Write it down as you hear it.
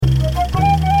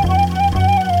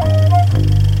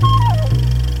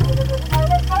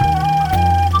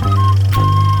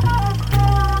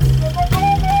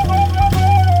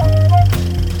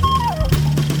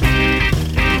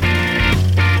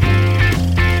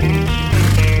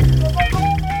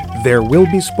There will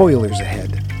be spoilers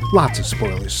ahead. Lots of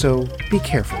spoilers, so be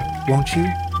careful, won't you?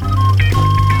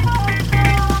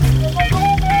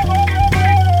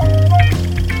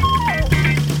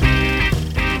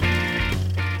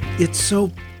 It's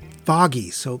so foggy,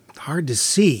 so hard to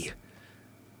see.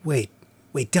 Wait,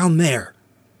 down there.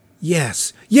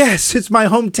 Yes, it's my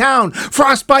hometown,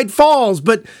 Frostbite Falls,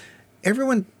 but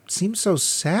everyone seems so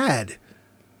sad.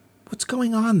 What's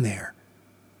going on there?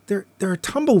 There are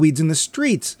tumbleweeds in the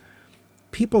streets.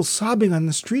 People sobbing on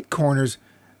the street corners.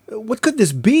 What could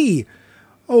this be?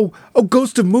 Oh,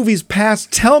 ghost of movies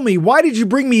past, tell me, why did you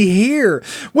bring me here?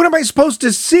 What am I supposed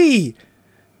to see?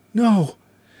 No,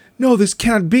 this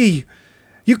can't be.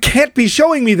 You can't be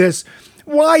showing me this.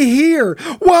 Why here?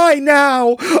 Why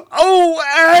now? Oh,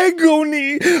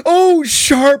 agony! Oh,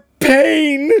 sharp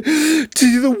pain! To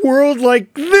see the world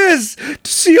like this!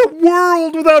 To see a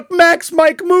world without Max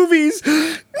Mike movies!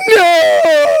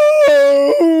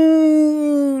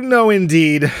 No,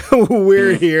 indeed.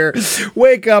 We're here.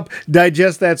 Wake up,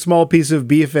 digest that small piece of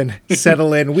beef, and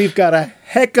settle in. We've got a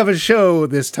heck of a show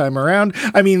this time around.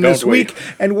 This week,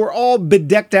 and we're all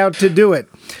bedecked out to do it.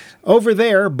 Over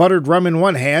there, buttered rum in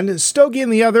one hand, stogie in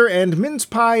the other, and mince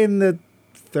pie in the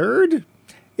third,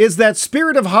 is that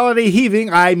spirit of holiday giving,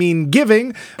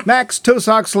 Max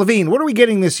Tosox Levine. What are we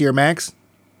getting this year, Max?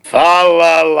 Fa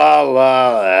la la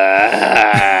la.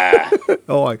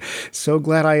 Oh, I'm so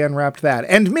glad I unwrapped that.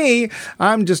 And me,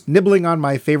 I'm just nibbling on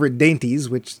my favorite dainties,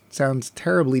 which sounds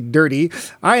terribly dirty.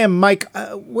 I am Mike.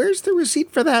 Where's the receipt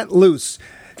for that? Loose.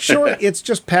 Sure, it's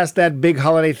just past that big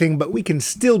holiday thing, but we can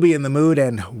still be in the mood,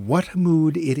 and what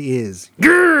mood it is.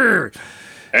 Grrr!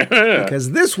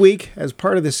 Because this week, as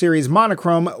part of the series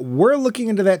Monochrome, we're looking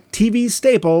into that TV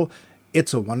staple,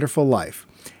 It's a Wonderful Life.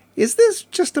 Is this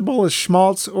just a bowl of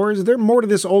schmaltz, or is there more to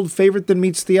this old favorite than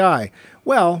meets the eye?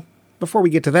 Well, before we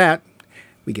get to that,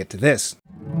 we get to this.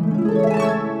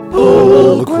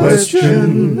 Poll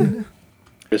question.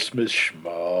 Christmas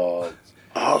schmaltz.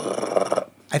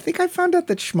 I think I found out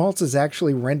that schmaltz is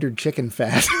actually rendered chicken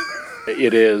fat.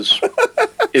 It is.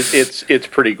 It's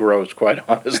pretty gross, quite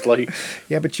honestly.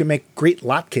 Yeah, but you make great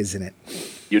latkes in it.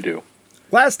 You do.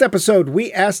 Last episode,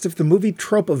 we asked if the movie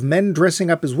trope of men dressing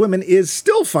up as women is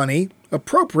still funny,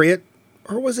 appropriate,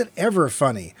 or was it ever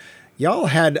funny? Y'all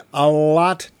had a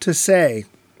lot to say.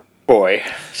 Boy.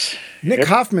 Nick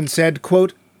Hoffman said,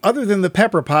 quote, "Other than the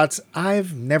Pepper Pots,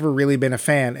 I've never really been a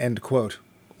fan," end quote.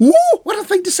 Ooh, what a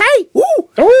thing to say! Ooh!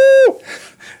 Ooh!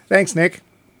 Thanks, Nick.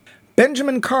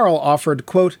 Benjamin Carl offered,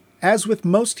 quote, "As with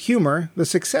most humor, the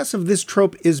success of this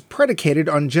trope is predicated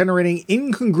on generating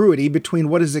incongruity between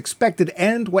what is expected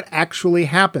and what actually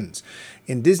happens.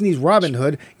 In Disney's Robin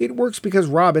Hood, it works because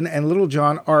Robin and Little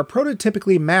John are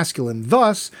prototypically masculine.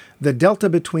 Thus, the delta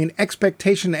between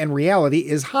expectation and reality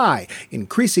is high,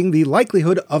 increasing the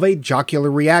likelihood of a jocular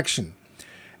reaction.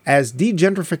 As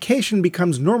degentrification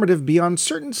becomes normative beyond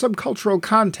certain subcultural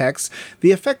contexts,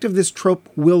 the effect of this trope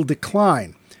will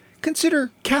decline. Consider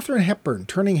Katharine Hepburn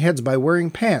turning heads by wearing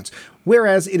pants,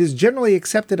 whereas it is generally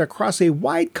accepted across a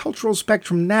wide cultural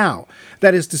spectrum now.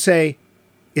 That is to say,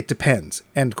 it depends."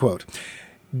 End quote.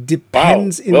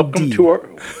 Depends indeed.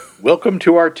 Welcome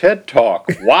to our TED Talk.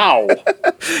 Wow.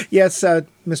 Yes,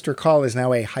 Mr. Call is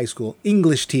now a high school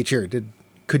English teacher.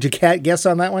 Could you guess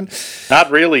on that one?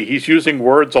 Not really. He's using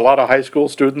words a lot of high school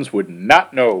students would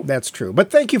not know. That's true. But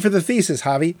thank you for the thesis,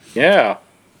 Javi. Yeah.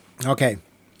 Okay.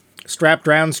 Strap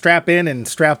down, strap in, and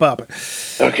strap up.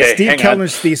 Okay, Steve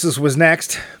Kellner's thesis was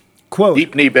next. Quote,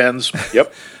 "Deep knee bends."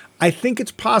 Yep. "I think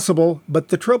it's possible, but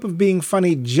the trope of being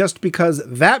funny just because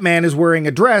that man is wearing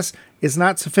a dress is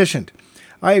not sufficient.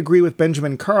 I agree with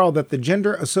Benjamin Carl that the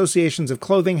gender associations of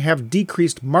clothing have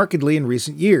decreased markedly in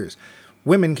recent years.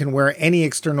 Women can wear any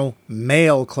external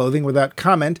male clothing without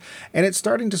comment, and it's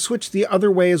starting to switch the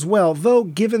other way as well, though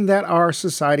given that our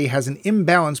society has an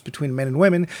imbalance between men and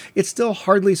women, it's still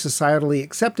hardly societally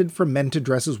accepted for men to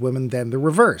dress as women than the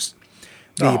reverse.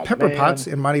 The Pepper Pots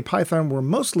in Monty Python were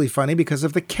mostly funny because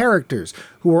of the characters,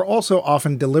 who were also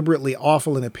often deliberately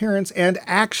awful in appearance and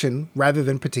action rather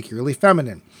than particularly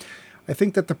feminine. I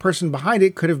think that the person behind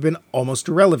it could have been almost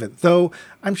irrelevant, though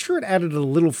I'm sure it added a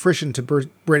little friction to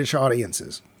British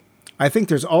audiences. I think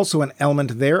there's also an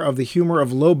element there of the humor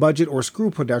of low-budget or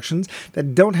screw productions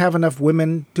that don't have enough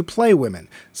women to play women,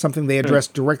 something they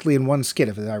addressed directly in one skit,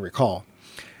 if I recall.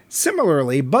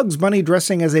 Similarly, Bugs Bunny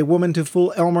dressing as a woman to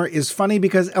fool Elmer is funny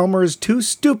because Elmer is too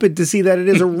stupid to see that it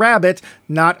is a rabbit,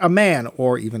 not a man,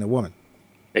 or even a woman.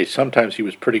 Hey, sometimes he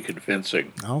was pretty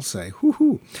convincing. I'll say,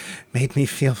 hoo-hoo, made me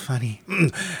feel funny.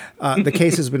 The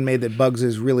case has been made that Bugs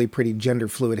is really pretty gender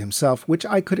fluid himself, which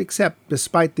I could accept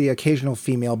despite the occasional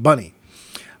female bunny.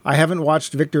 I haven't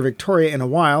watched Victor Victoria in a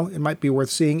while. It might be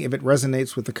worth seeing if it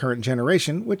resonates with the current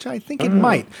generation, which I think it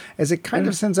might, as it kind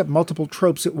of sends up multiple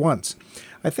tropes at once.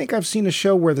 I think I've seen a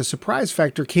show where the surprise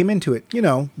factor came into it. You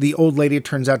know, the old lady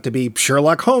turns out to be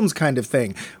Sherlock Holmes kind of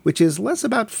thing, which is less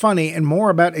about funny and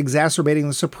more about exacerbating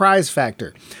the surprise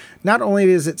factor. Not only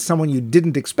is it someone you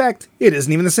didn't expect, it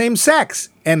isn't even the same sex.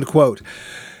 End quote.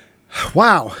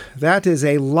 Wow, that is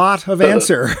a lot of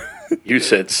answer. You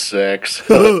said sex.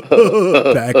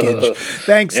 Package.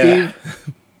 Thanks, Steve.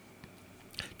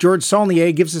 George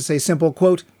Saulnier gives us a simple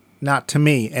quote, "Not to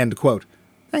me," end quote.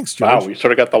 Thanks, George. Wow, we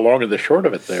sort of got the long and the short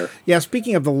of it there. Yeah,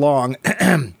 speaking of the long,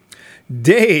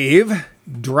 Dave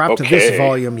dropped this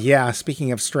volume. Yeah,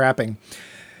 speaking of strapping.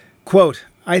 Quote,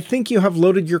 I think you have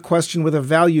loaded your question with a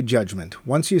value judgment.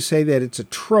 Once you say that it's a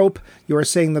trope, you are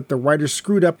saying that the writer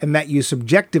screwed up and that you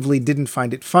subjectively didn't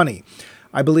find it funny.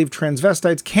 I believe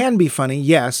transvestites can be funny,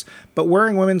 yes, but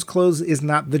wearing women's clothes is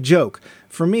not the joke.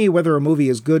 For me, whether a movie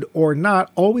is good or not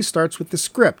always starts with the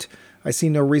script. I see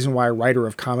no reason why a writer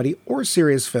of comedy or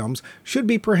serious films should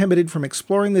be prohibited from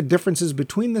exploring the differences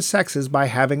between the sexes by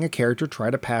having a character try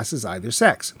to pass as either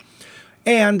sex.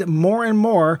 And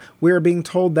more, we are being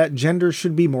told that gender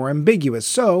should be more ambiguous,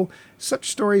 so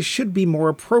such stories should be more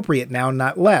appropriate now,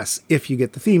 not less, if you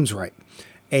get the themes right.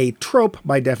 A trope,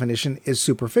 by definition, is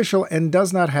superficial and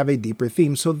does not have a deeper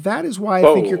theme, so that is why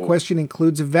I think your question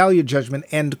includes a value judgment,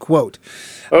 end quote.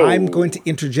 I'm going to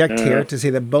interject here to say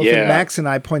that both Max and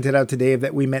I pointed out to Dave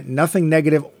that we meant nothing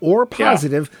negative or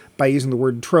positive by using the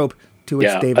word trope, to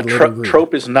which David later agreed.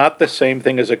 Trope is not the same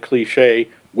thing as a cliche,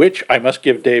 which I must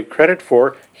give Dave credit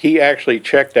for. He actually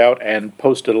checked out and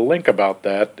posted a link about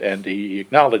that, and he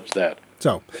acknowledged that.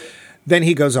 So, then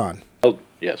he goes on. Oh,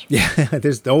 yes. Yeah,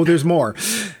 there's more.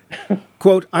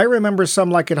 Quote, I remember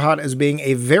Some Like It Hot as being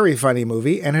a very funny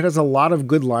movie, and it has a lot of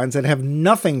good lines that have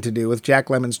nothing to do with Jack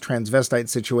Lemmon's transvestite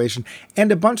situation,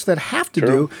 and a bunch that have to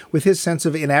do with his sense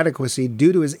of inadequacy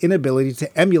due to his inability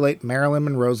to emulate Marilyn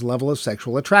Monroe's level of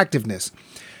sexual attractiveness.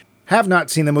 Have not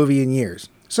seen the movie in years,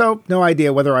 so no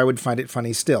idea whether I would find it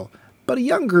funny still. But a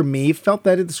younger me felt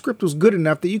that the script was good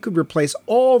enough that you could replace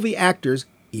all the actors,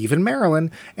 even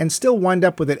Marilyn, and still wind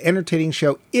up with an entertaining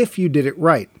show if you did it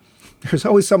right. There's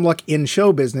always some luck in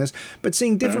show business, but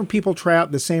seeing different people try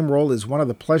out the same role is one of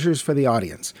the pleasures for the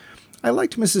audience. I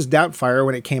liked Mrs. Doubtfire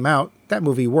when it came out. That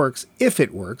movie works, if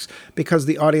it works, because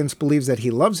the audience believes that he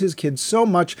loves his kids so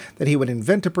much that he would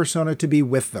invent a persona to be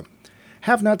with them.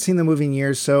 Have not seen the movie in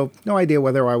years, so no idea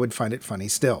whether I would find it funny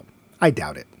still. I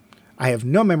doubt it. I have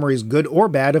no memories, good or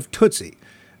bad, of Tootsie.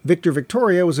 Victor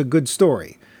Victoria was a good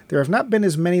story. There have not been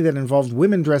as many that involved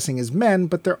women dressing as men,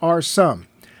 but there are some.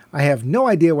 I have no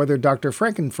idea whether Dr.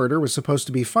 Frankenfurter was supposed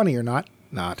to be funny or not.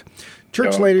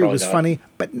 Church Lady was funny,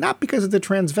 but not because of the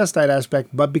transvestite aspect,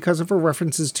 but because of her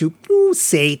references to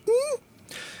Satan.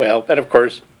 Well, and of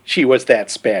course, she was that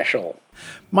special.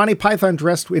 Monty Python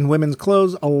dressed in women's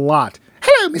clothes a lot.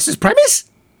 Hello, Mrs.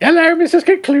 Premise. Hello, Mrs.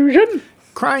 Conclusion.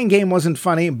 Crying Game wasn't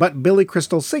funny, but Billy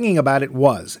Crystal singing about it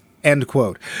was. End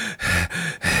quote.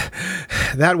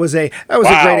 That was a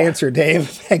great answer, Dave.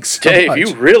 Thanks so much. Dave,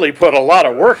 you really put a lot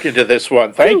of work into this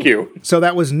one. Thank you. So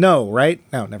that was no, right?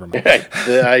 No, never mind.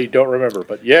 I don't remember,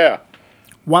 but yeah.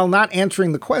 While not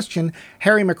answering the question,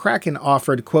 Harry McCracken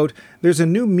offered, quote, there's a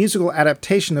new musical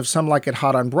adaptation of Some Like It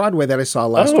Hot on Broadway that I saw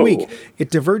last week.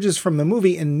 It diverges from the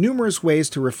movie in numerous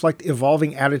ways to reflect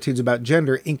evolving attitudes about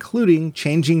gender, including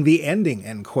changing the ending,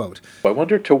 end quote. I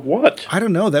wonder to what? I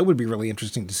don't know. That would be really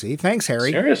interesting to see. Thanks,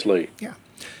 Harry. Seriously? Yeah.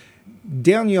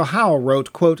 Daniel Howell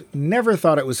wrote, quote, never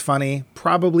thought it was funny,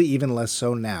 probably even less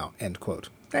so now, end quote.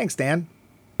 Thanks, Dan.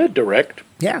 Direct.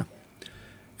 Yeah.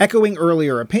 Echoing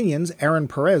earlier opinions, Aaron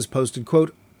Perez posted,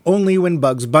 quote, only when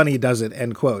Bugs Bunny does it,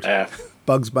 end quote.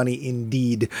 Bugs Bunny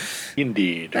indeed.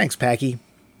 Indeed. Thanks, Packy.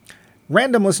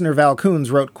 Random listener Val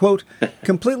Coons wrote, quote,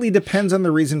 completely depends on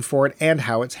the reason for it and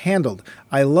how it's handled.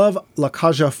 I love La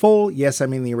Cage aux Folles, yes, I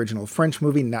mean the original French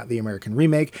movie, not the American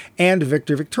remake, and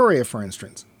Victor Victoria, for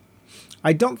instance.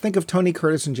 I don't think of Tony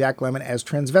Curtis and Jack Lemmon as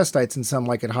transvestites in Some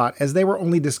Like It Hot, as they were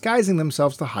only disguising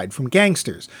themselves to hide from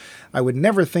gangsters. I would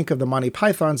never think of the Monty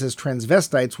Pythons as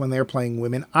transvestites when they're playing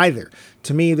women either.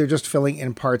 To me, they're just filling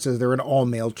in parts as they're an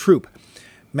all-male troupe.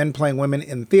 Men playing women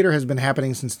in theater has been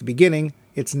happening since the beginning.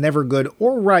 It's never good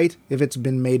or right if it's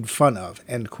been made fun of,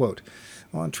 end quote.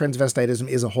 Well, transvestitism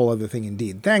is a whole other thing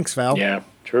indeed. Thanks, Val. Yeah,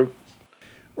 true.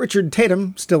 Richard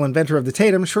Tatum, still inventor of the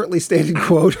Tatum, shortly stated,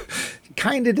 quote,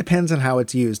 kinda depends on how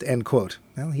it's used, end quote.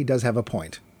 Well, he does have a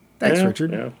point. Thanks,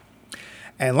 Richard. Yeah.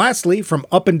 And lastly, from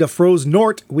up in Froze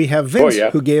Nort, we have Vince,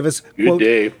 who gave us, quote,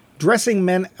 dressing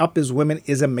men up as women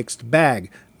is a mixed bag.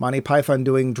 Monty Python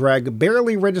doing drag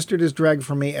barely registered as drag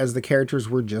for me, as the characters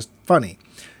were just funny.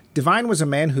 Divine was a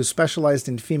man who specialized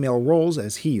in female roles,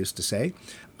 as he used to say.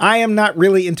 I am not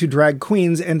really into drag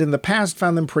queens, and in the past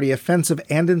found them pretty offensive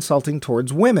and insulting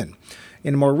towards women.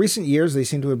 In more recent years, they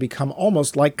seem to have become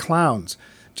almost like clowns.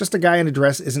 Just a guy in a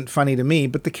dress isn't funny to me,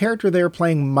 but the character they are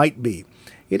playing might be.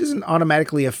 It isn't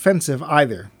automatically offensive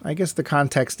either. I guess the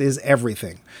context is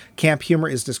everything. Camp humor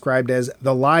is described as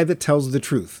the lie that tells the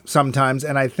truth sometimes,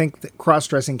 and I think that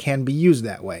cross-dressing can be used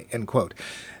that way, end quote.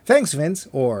 Thanks, Vince.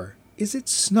 Or is it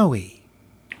snowy?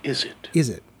 Is it? Is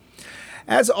it?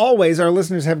 As always, our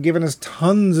listeners have given us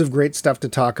tons of great stuff to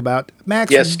talk about.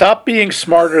 Max, Yeah, stop being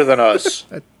smarter than us.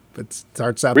 It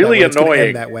starts out really that way. It's gonna annoying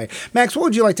end that way. Max, what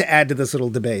would you like to add to this little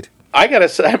debate? I gotta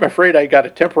say, I'm afraid I gotta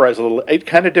temporize a little. It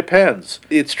kind of depends.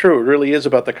 It's true. It really is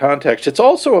about the context. It's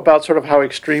also about sort of how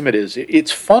extreme it is.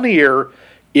 It's funnier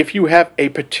if you have a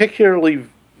particularly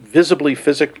visibly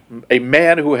a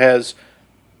man who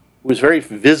was very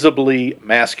visibly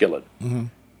masculine. Mm-hmm.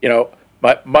 You know,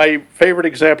 my favorite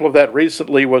example of that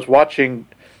recently was watching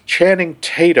Channing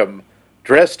Tatum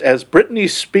dressed as Britney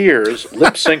Spears,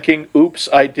 lip-syncing Oops,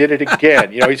 I Did It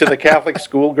Again. You know, he's in the Catholic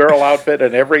schoolgirl outfit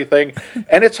and everything.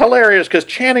 And it's hilarious because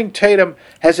Channing Tatum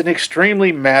has an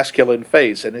extremely masculine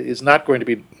face and is not going to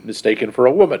be mistaken for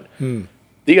a woman.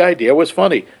 The idea was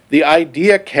funny. The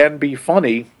idea can be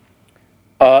funny,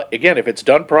 again, if it's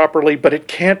done properly, but it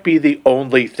can't be the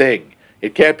only thing.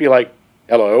 It can't be like,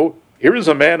 hello, here is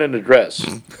a man in a dress.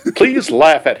 Please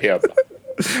laugh at him.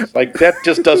 Like, that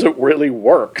just doesn't really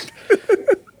work.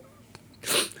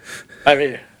 I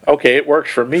mean, okay, it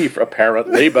works for me,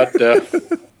 apparently, but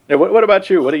what about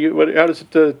you? How does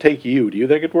it take you? Do you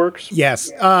think it works?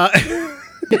 Yes. Yeah,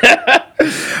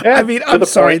 I mean, I'm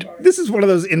sorry. point. This is one of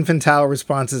those infantile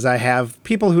responses I have.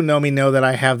 People who know me know that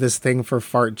I have this thing for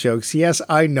fart jokes. Yes,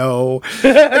 I know.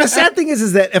 And the sad thing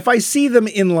is that if I see them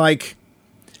in, like,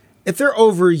 if they're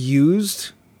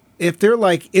overused, if they're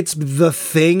like, it's the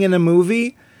thing in a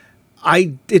movie,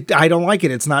 I don't like it.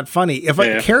 It's not funny. If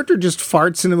a character just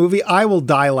farts in a movie, I will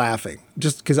die laughing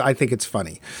just because I think it's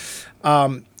funny.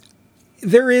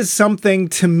 There is something,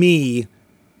 to me,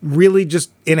 really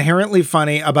just inherently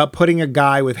funny about putting a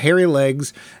guy with hairy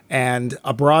legs and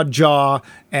a broad jaw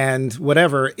and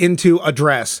whatever into a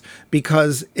dress,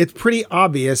 because it's pretty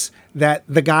obvious that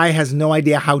the guy has no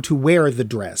idea how to wear the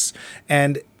dress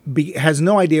and has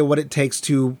no idea what it takes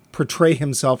to portray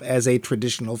himself as a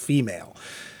traditional female.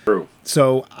 True.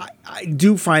 So I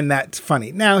do find that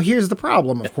funny. Now, here's the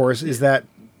problem, of course, is that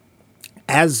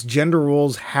as gender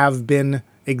roles have been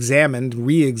re-examined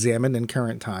in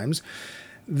current times,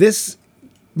 this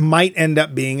might end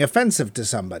up being offensive to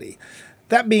somebody.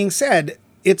 That being said,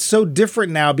 it's so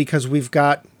different now because we've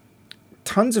got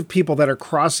tons of people that are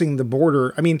crossing the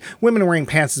border. I mean, women wearing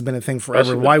pants has been a thing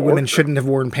forever. Why women shouldn't have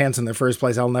worn pants in the first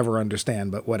place, I'll never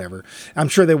understand, but whatever. I'm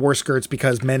sure they wore skirts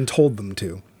because men told them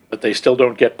to. But they still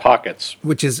don't get pockets.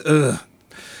 Which is, ugh.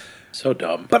 So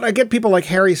dumb. But I get people like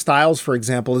Harry Styles, for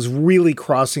example, is really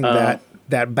crossing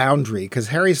that boundary, because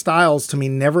Harry Styles, to me,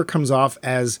 never comes off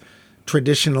as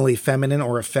traditionally feminine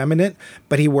or effeminate,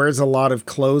 but he wears a lot of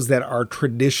clothes that are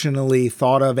traditionally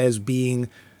thought of as being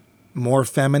more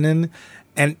feminine,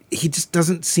 and he just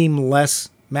doesn't seem less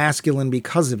masculine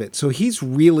because of it. So he's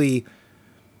really,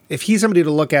 if he's somebody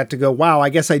to look at to go, wow, I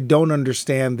guess I don't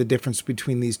understand the difference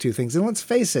between these two things. And let's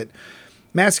face it,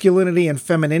 masculinity and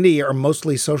femininity are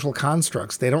mostly social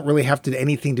constructs. They don't really have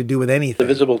anything to do with anything.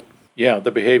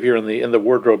 The behavior in the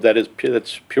wardrobe,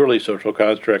 that's purely social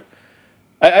construct.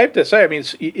 I have to say, I mean,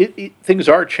 things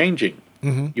are changing.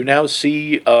 Mm-hmm. You now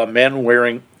see men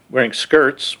wearing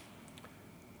skirts.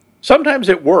 Sometimes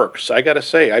it works, I got to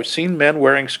say. I've seen men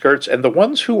wearing skirts, and the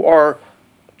ones who are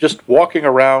just walking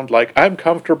around like, I'm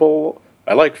comfortable,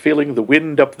 I like feeling the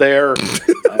wind up there.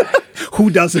 Who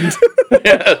doesn't?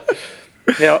 Yeah.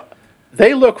 You know,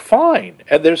 they look fine,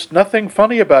 and there's nothing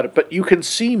funny about it. But you can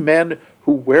see men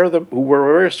who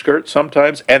wear a skirt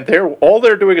sometimes, and all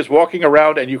they're doing is walking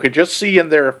around, and you can just see in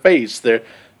their face,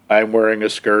 I'm wearing a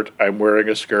skirt, I'm wearing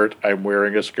a skirt, I'm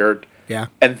wearing a skirt. Yeah.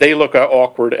 And they look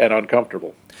awkward and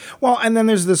uncomfortable. Well, and then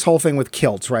there's this whole thing with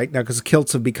kilts, right? Now, because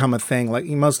kilts have become a thing, like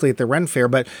mostly at the Ren Fair,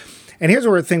 and here's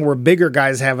a thing where bigger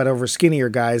guys have it over skinnier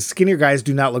guys. Skinnier guys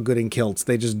do not look good in kilts.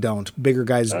 They just don't. Bigger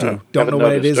guys do. Don't know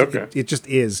what it is. Okay. It just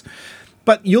is.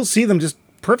 But you'll see them just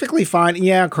perfectly fine.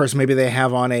 Yeah, of course, maybe they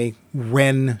have on a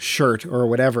Ren shirt or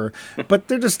whatever, but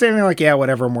they're just standing like, yeah,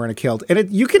 whatever, I'm wearing a kilt. And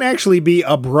you can actually be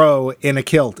a bro in a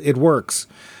kilt. It works.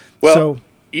 Well, so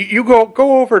you go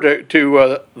over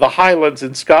to the Highlands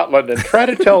in Scotland and try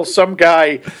to tell some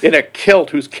guy in a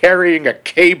kilt who's carrying a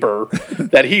caber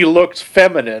that he looks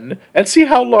feminine, and see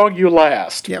how long you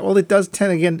last. Yeah, well, it does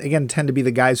tend to be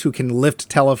the guys who can lift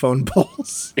telephone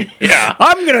poles. Yeah,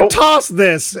 I'm gonna toss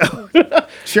this.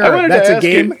 Sure, that's a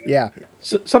game. Yeah.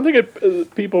 Something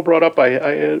that people brought up,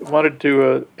 I wanted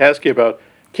to ask you about.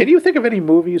 Can you think of any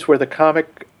movies where the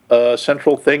comic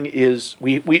central thing is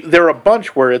there are a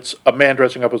bunch where it's a man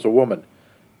dressing up as a woman.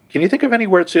 Can you think of any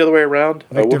where it's the other way around?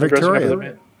 Victor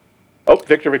Victoria. Oh,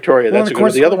 Victor Victoria. That's a good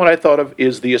one. The other one I thought of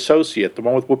is The Associate, the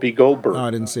one with Whoopi Goldberg. Oh,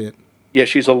 I didn't see it. Yeah,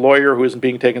 she's a lawyer who isn't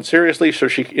being taken seriously, so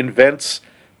she invents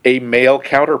a male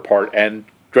counterpart and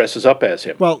dresses up as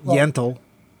him. Well, Yentl.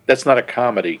 That's not a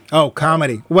comedy. Oh,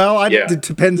 comedy. Well, it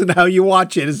depends on how you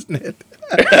watch it, isn't it?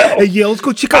 Yeah, let's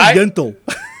go check out Yentl.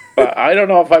 I don't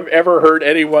know if I've ever heard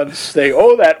anyone say,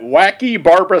 "Oh, that wacky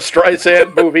Barbara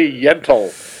Streisand movie,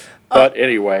 Yentl." But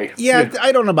anyway, yeah,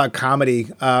 I don't know about comedy.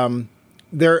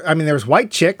 There's white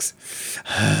chicks.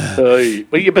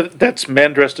 But that's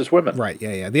men dressed as women, right?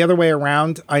 Yeah. The other way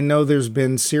around, I know there's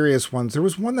been serious ones. There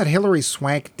was one that Hilary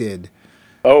Swank did.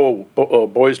 Oh,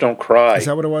 Boys Don't Cry. Is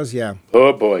that what it was? Yeah.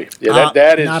 Oh boy, yeah,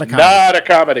 that is not a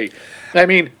comedy. I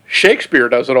mean, Shakespeare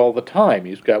does it all the time.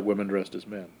 He's got women dressed as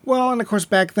men. Well, and of course,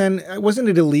 back then, wasn't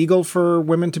it illegal for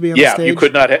women to be on the stage? Yeah, you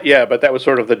could not. But that was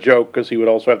sort of the joke because he would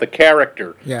also have the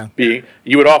character. Yeah.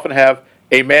 You would often have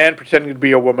a man pretending to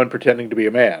be a woman pretending to be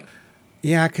a man.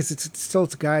 Yeah, because it's a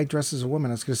guy dressed as a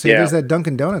woman. I was going to say, there's that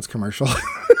Dunkin' Donuts commercial.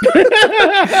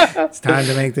 It's time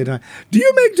to make the donut. Do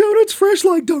you make donuts fresh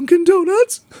like Dunkin'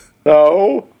 Donuts?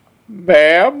 No,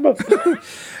 ma'am.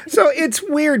 So it's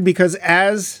weird because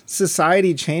as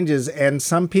society changes and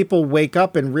some people wake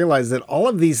up and realize that all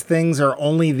of these things are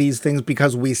only these things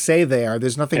because we say they are.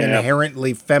 There's nothing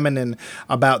inherently feminine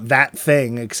about that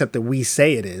thing except that we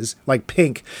say it is. Like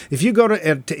pink. If you go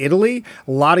to Italy,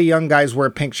 a lot of young guys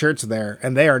wear pink shirts there,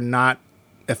 and they are not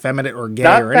effeminate or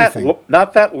gay or anything.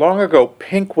 Not that long ago,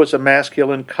 pink was a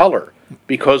masculine color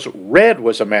because red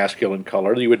was a masculine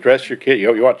color. You would dress your kid,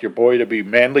 you want your boy to be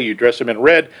manly, you dress him in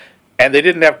red, and they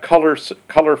didn't have color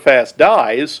fast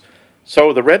dyes,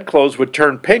 so the red clothes would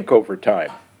turn pink over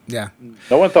time. Yeah.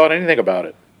 No one thought anything about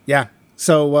it. Yeah.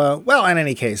 So, in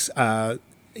any case,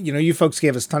 you folks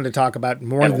gave us a ton to talk about,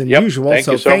 more than usual. Thank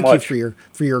you thank much. you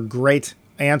for your great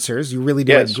answers. You really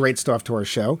do add great stuff to our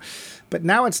show. But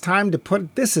now it's time to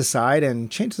put this aside and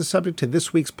change the subject to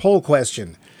this week's poll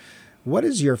question. What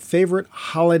is your favorite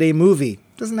holiday movie?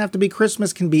 Doesn't have to be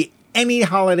Christmas, can be any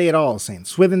holiday at all. St.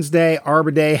 Swithin's Day,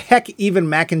 Arbor Day, heck, even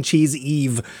Mac and Cheese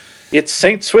Eve. It's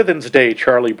St. Swithin's Day,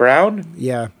 Charlie Brown.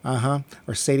 Yeah,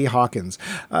 or Sadie Hawkins.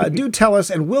 Do tell us,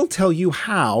 and we'll tell you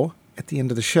how at the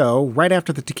end of the show, right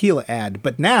after the tequila ad.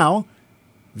 But now,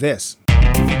 this.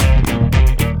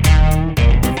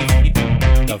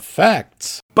 The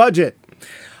facts. Budget.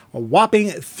 A whopping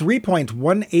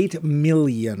 $3.18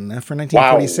 million for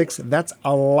 1946. Wow. That's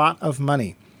a lot of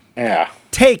money. Yeah.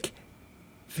 Take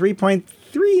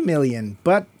 $3.3 million,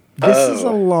 but this is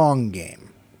a long game.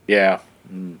 Yeah.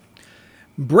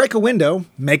 Break a window,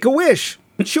 make a wish.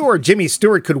 Sure, Jimmy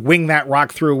Stewart could wing that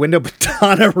rock through a window, but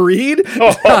Donna Reed?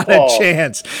 Not a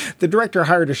chance. The director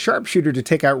hired a sharpshooter to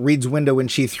take out Reed's window when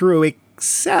she threw,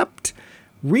 except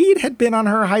Reed had been on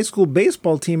her high school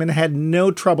baseball team and had no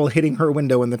trouble hitting her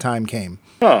window when the time came.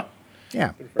 Huh.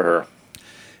 Yeah. Good for her.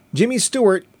 Jimmy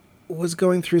Stewart was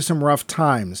going through some rough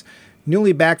times.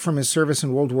 Newly back from his service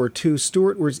in World War II,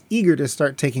 Stewart was eager to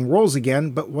start taking roles again,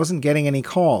 but wasn't getting any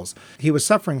calls. He was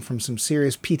suffering from some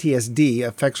serious PTSD,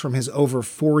 effects from his over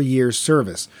 4 years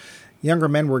service. Younger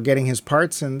men were getting his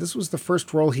parts, and this was the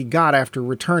first role he got after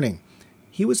returning.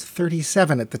 He was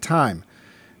 37 at the time.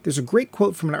 There's a great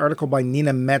quote from an article by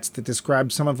Nina Metz that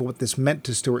describes some of what this meant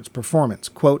to Stewart's performance.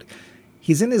 Quote,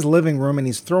 "He's in his living room and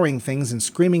he's throwing things and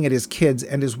screaming at his kids,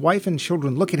 and his wife and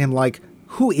children look at him like,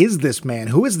 who is this man?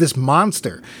 Who is this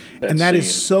monster?" And that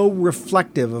is so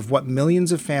reflective of what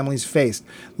millions of families faced,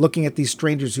 looking at these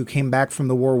strangers who came back from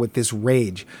the war with this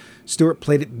rage. Stewart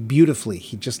played it beautifully.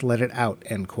 He just let it out,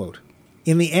 end quote.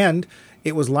 In the end,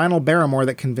 it was Lionel Barrymore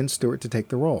that convinced Stewart to take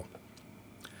the role.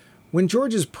 When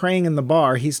George is praying in the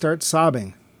bar, he starts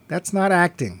sobbing. That's not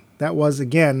acting. That was,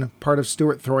 again, part of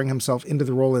Stewart throwing himself into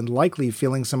the role and likely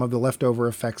feeling some of the leftover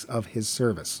effects of his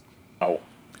service. Oh.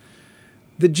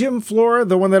 The gym floor,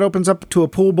 the one that opens up to a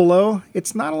pool below,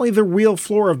 it's not only the real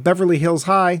floor of Beverly Hills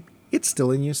High, it's still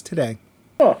in use today.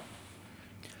 Huh.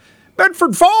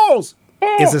 Bedford Falls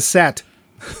is a set.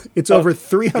 It's over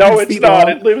 300 No, it's feet not.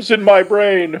 long. It lives in my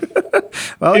brain.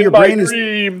 Well, in your my brain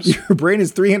dreams. your brain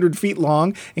is 300 feet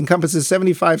long, encompasses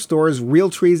 75 stores, real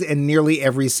trees, and nearly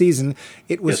every season.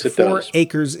 It was Yes, it 4 does.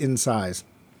 acres in size.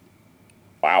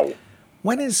 Wow.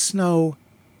 When is snow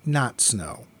not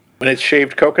snow? When it's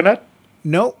shaved coconut?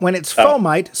 No, when it's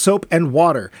fomite, soap, and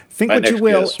water. Think My what you next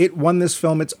will, guess. it won this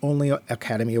film its only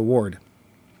Academy Award.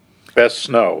 Best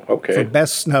snow. Okay. For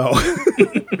Best Snow.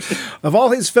 Of all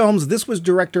his films, this was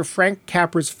director Frank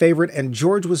Capra's favorite, and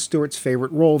George was Stewart's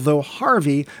favorite role, though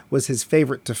Harvey was his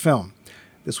favorite to film.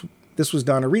 This was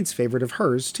Donna Reed's favorite of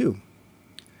hers, too.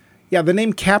 Yeah, the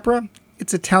name Capra,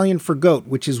 it's Italian for goat,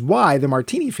 which is why the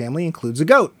Martini family includes a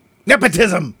goat.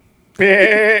 Nepotism!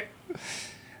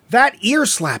 That ear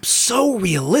slap, so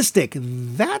realistic.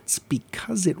 That's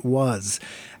because it was.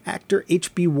 Actor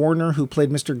H.B. Warner, who played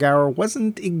Mr. Gower,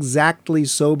 wasn't exactly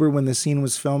sober when the scene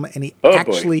was filmed, and he Oh, boy.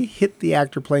 actually hit the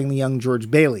actor playing the young George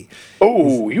Bailey.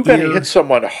 Oh, you got to ear- hit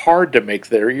someone hard to make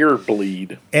their ear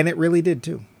bleed. And it really did,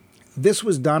 too. This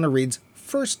was Donna Reed's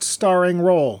first starring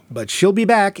role, but she'll be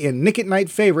back in Nick at Night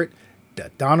favorite,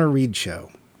 The Donna Reed Show.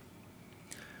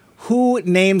 Who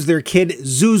names their kid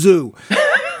Zuzu?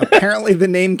 Apparently, the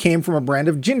name came from a brand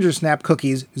of ginger snap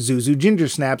cookies, Zuzu Ginger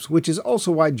Snaps, which is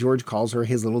also why George calls her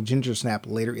his little ginger snap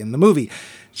later in the movie.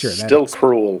 Sure, that Still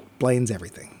cruel. explains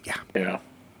everything. Yeah. Yeah.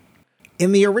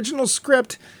 In the original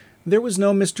script, there was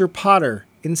no Mr. Potter.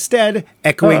 Instead,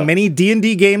 echoing many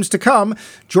D&D games to come,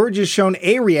 George is shown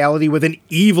a reality with an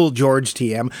evil George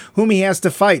TM, whom he has to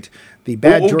fight. The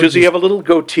bad George Does he is- have a little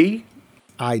goatee?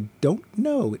 I don't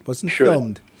know. It wasn't Should.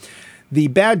 filmed. The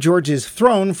bad George is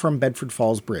thrown from Bedford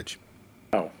Falls Bridge.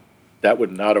 No, that would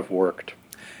not have worked.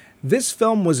 This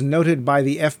film was noted by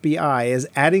the FBI as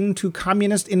adding to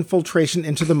communist infiltration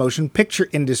into the motion picture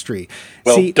industry.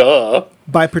 Well, See, duh.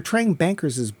 by portraying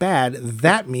bankers as bad,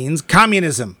 that means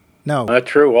communism. No, Not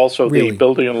true. Also, Really? the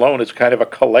building and loan is kind of a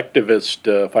collectivist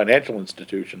financial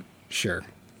institution. sure.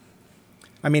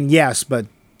 I mean, yes, but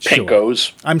sure.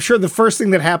 Pinkos. I'm sure the first thing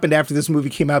that happened after this movie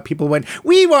came out, people went,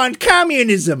 "We want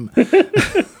communism."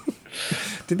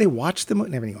 Did they watch the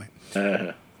movie? Never,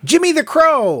 anyway. Jimmy the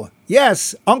Crow.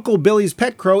 Yes, Uncle Billy's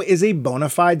Pet Crow is a bona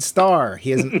fide star.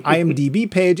 He has an IMDb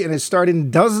page and has starred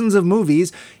in dozens of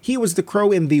movies. He was the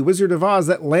crow in The Wizard of Oz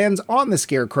that lands on the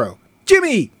Scarecrow.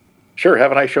 Jimmy! Sure,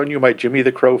 haven't I shown you my Jimmy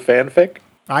the Crow fanfic?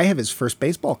 I have his first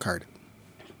baseball card.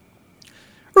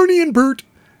 Ernie and Bert.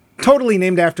 Totally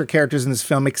named after characters in this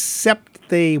film, except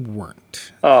they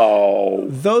weren't. Oh,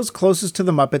 Those closest to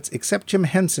the Muppets, except Jim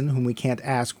Henson, whom we can't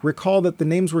ask, recall that the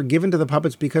names were given to the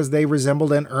puppets because they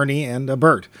resembled an Ernie and a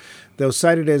Bert. Though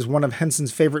cited as one of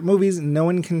Henson's favorite movies, no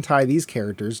one can tie these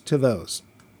characters to those.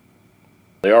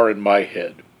 they are in my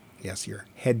head. Yes, your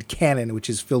head canon, which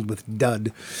is filled with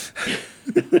dud.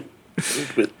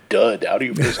 With dud. How do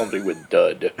you feel something with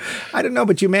dud? I don't know,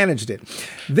 but you managed it.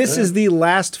 This is the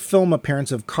last film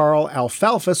appearance of Carl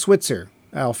Alfalfa Switzer.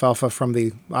 Alfalfa from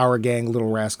the Our Gang Little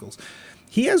Rascals.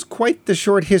 He has quite the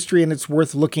short history, and it's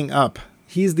worth looking up.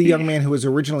 He's the young man who was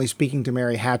originally speaking to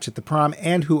Mary Hatch at the prom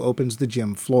and who opens the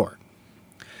gym floor.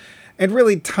 And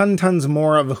really tons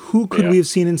more of who could we have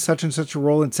seen in such and such a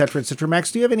role, etc., etc.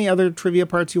 Max, do you have any other trivia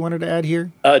parts you wanted to add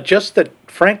here? Just that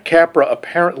Frank Capra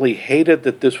apparently hated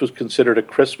that this was considered a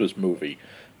Christmas movie.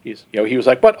 He was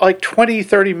like, what, like 20,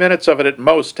 30 minutes of it at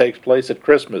most takes place at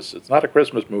Christmas. It's not a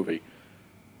Christmas movie.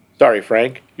 Sorry,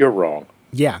 Frank, you're wrong.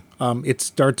 Yeah, it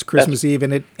starts Christmas Eve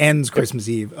and it ends Christmas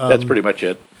Eve. That's pretty much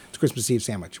it. It's Christmas Eve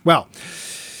sandwich. Well,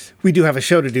 we do have a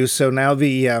show to do, so now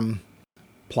the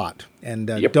plot. And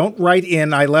don't write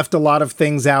in, I left a lot of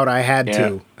things out I had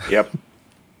to. Yep.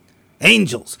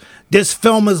 Angels. This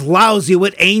film is lousy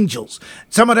with angels.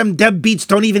 Some of them deadbeats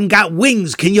don't even got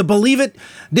wings. Can you believe it?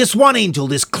 This one angel,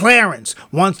 this Clarence,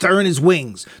 wants to earn his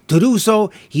wings. To do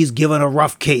so, he's given a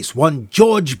rough case. One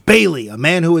George Bailey, a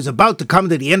man who is about to come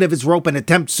to the end of his rope and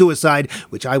attempt suicide,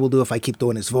 which I will do if I keep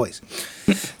doing his voice.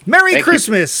 Merry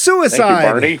Christmas, suicide. Thank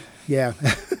you, Barney. Yeah.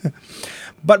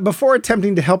 But before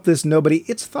attempting to help this nobody,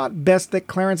 it's thought best that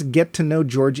Clarence get to know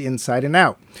George inside and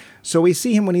out. So we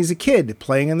see him when he's a kid,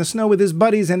 playing in the snow with his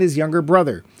buddies and his younger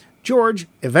brother. George,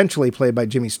 eventually played by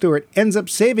Jimmy Stewart, ends up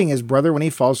saving his brother when he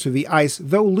falls through the ice,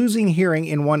 though losing hearing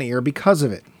in one ear because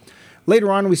of it.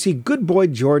 Later on, we see good boy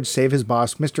George save his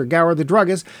boss, Mr. Gower the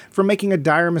druggist, from making a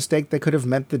dire mistake that could have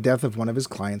meant the death of one of his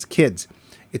client's kids.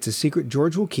 It's a secret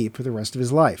George will keep for the rest of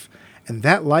his life. And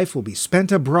that life will be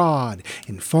spent abroad,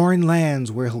 in foreign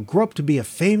lands, where he'll grow up to be a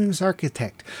famous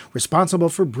architect, responsible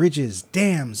for bridges,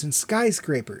 dams, and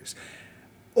skyscrapers.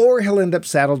 Or he'll end up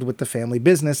saddled with the family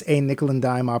business, a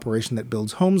nickel-and-dime operation that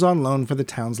builds homes on loan for the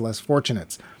town's less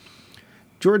fortunates.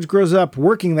 George grows up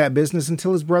working that business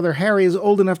until his brother Harry is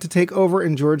old enough to take over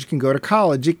and George can go to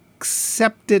college,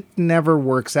 except it never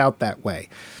works out that way.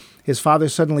 His father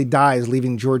suddenly dies,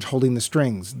 leaving George holding the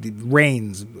strings, the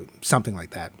reins, something like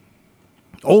that.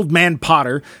 Old Man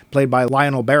Potter, played by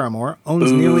Lionel Barrymore,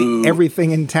 owns nearly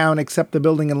everything in town except the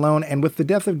building and loan, and with the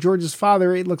death of George's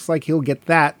father, it looks like he'll get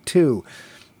that too.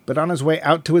 But on his way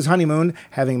out to his honeymoon,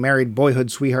 having married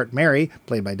boyhood sweetheart Mary,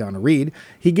 played by Donna Reed,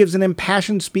 he gives an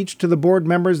impassioned speech to the board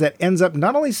members that ends up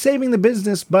not only saving the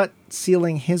business, but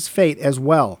sealing his fate as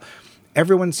well.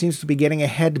 Everyone seems to be getting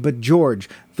ahead but George,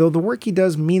 though the work he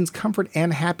does means comfort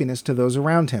and happiness to those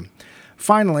around him.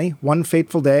 Finally, one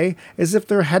fateful day, as if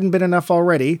there hadn't been enough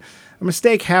already, a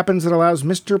mistake happens that allows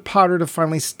Mr. Potter to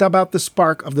finally stub out the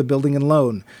spark of the building and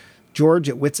loan. George,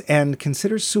 at wit's end,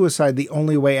 considers suicide the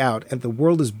only way out, and the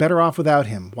world is better off without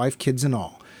him, wife, kids, and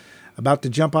all. About to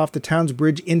jump off the town's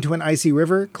bridge into an icy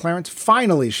river, Clarence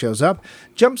finally shows up,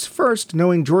 jumps first,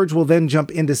 knowing George will then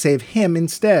jump in to save him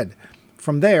instead.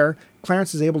 From there,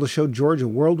 Clarence is able to show George a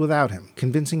world without him,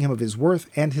 convincing him of his worth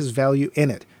and his value in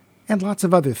it, and lots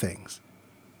of other things.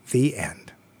 The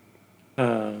end.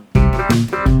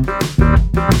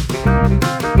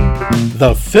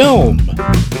 The film.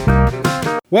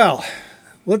 Well,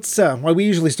 let's. Well, we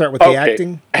usually start with the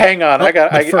acting. Hang on,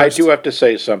 I do have to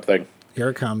say something. Here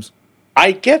it comes.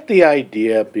 I get the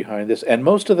idea behind this, and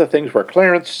most of the things where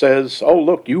Clarence says, "Oh,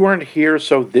 look, you weren't here,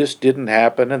 so this didn't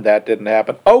happen and that didn't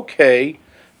happen." Okay,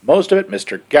 most of it,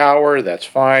 Mr. Gower, that's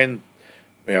fine.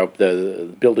 You know, the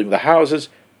building the houses.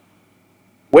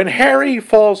 When Harry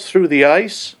falls through the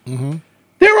ice,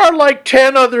 there are like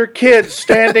 10 other kids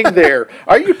standing there.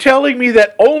 Are you telling me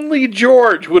that only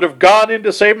George would have gone in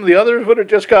to save him? The others would have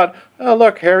just gone, "Oh,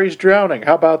 look, Harry's drowning.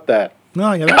 How about that?"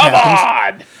 No, yeah, that Come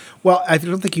happens. on! Well, I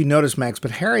don't think you noticed, Max,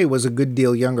 but Harry was a good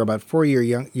deal younger, about 4 years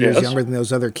younger than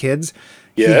those other kids.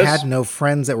 He had no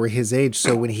friends that were his age,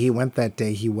 so when he went that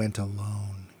day, he went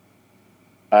alone.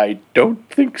 I don't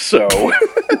think so.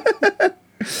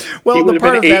 Well, he would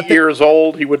have been 8 years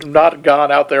old. He would not have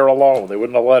gone out there alone. They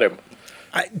wouldn't have let him.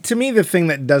 To me, the thing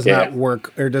that does not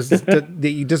work or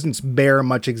doesn't bear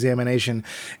much examination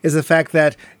is the fact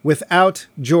that without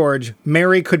George,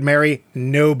 Mary could marry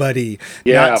nobody.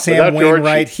 Yeah, not Sam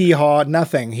Wainwright, hee-haw,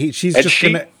 nothing. She's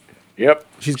going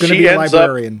to be a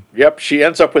librarian. She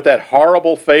ends up with that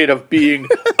horrible fate of being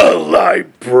a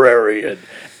librarian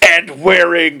and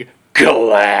wearing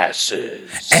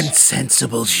glasses. And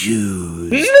sensible shoes.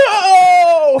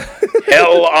 No!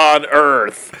 Hell on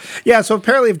earth. Yeah, so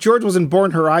apparently if George wasn't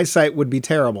born, her eyesight would be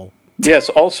terrible. Yes,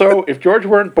 also, if George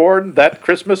weren't born that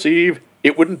Christmas Eve,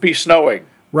 it wouldn't be snowing.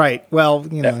 Right, well,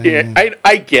 you know.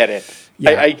 I get it.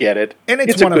 Yeah. I get it. And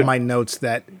it's one of my notes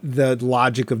that the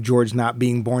logic of George not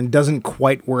being born doesn't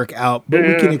quite work out, but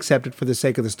we can accept it for the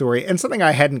sake of the story. And something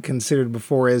I hadn't considered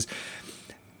before is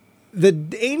the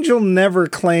angel never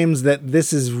claims that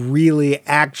this is really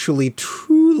actually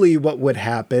truly what would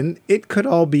happen. It could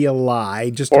all be a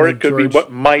lie. Or it could be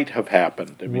what might have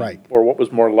happened. I mean, right. Or what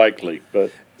was more likely.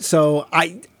 But so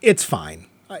it's fine.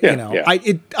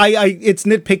 It's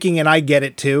nitpicking and I get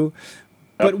it too.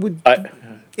 But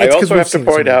I also have to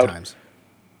point out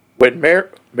when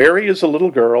Mary is a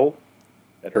little girl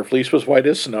and her fleece was white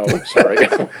as snow. Sorry.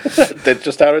 That's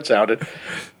just how it sounded.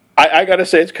 I got to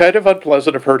say, it's kind of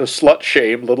unpleasant of her to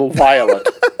slut-shame little Violet.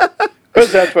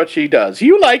 Because that's what she does.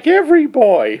 You like every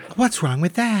boy. What's wrong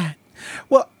with that?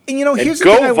 Well, and here's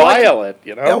the thing I Violet,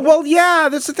 like. Well, yeah,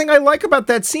 that's the thing I like about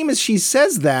that scene is she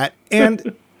says that,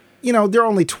 and, they're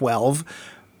only 12.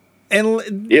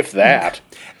 And if that.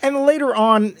 And later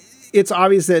on, it's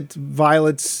obvious that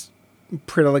Violet's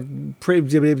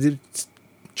pretty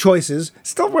choices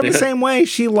still run the same way.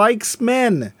 She likes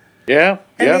men. Yeah.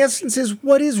 And the essence is,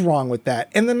 what is wrong with that?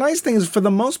 And the nice thing is, for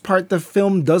the most part, the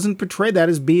film doesn't portray that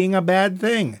as being a bad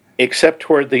thing. Except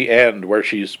toward the end, where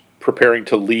she's preparing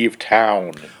to leave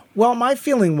town. Well, my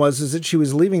feeling was that she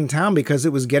was leaving town because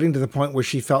it was getting to the point where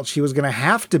she felt she was going to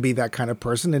have to be that kind of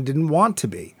person and didn't want to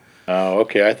be. Oh,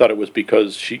 okay. I thought it was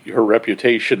because her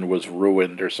reputation was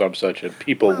ruined or some such, and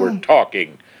people were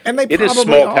talking. And they it is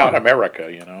small town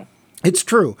America, It's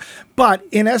true. But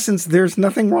in essence, there's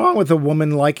nothing wrong with a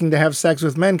woman liking to have sex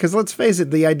with men. Because let's face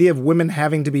it, the idea of women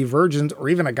having to be virgins, or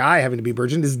even a guy having to be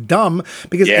virgin, is dumb.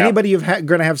 Because anybody you're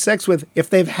going to have sex with, if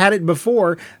they've had it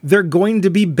before, they're going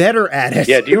to be better at it.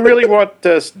 Yeah, do you really want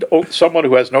someone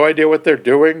who has no idea what they're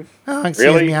doing? Oh,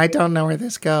 excuse me, I don't know where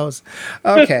this goes.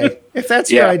 Okay, if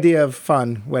that's your idea of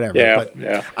fun, whatever.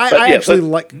 Yeah,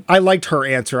 but I liked her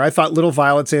answer. I thought little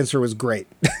Violet's answer was great.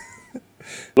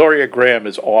 Gloria Graham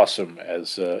is awesome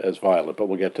as Violet, but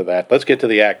we'll get to that. Let's get to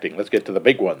the acting. Let's get to the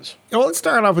big ones. Well, let's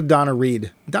start off with Donna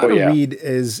Reed. Donna Reed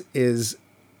is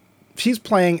she's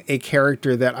playing a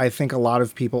character that I think a lot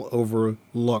of people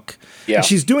overlook. Yeah. And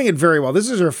she's doing it very well. This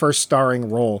is her first starring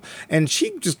role, and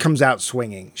she just comes out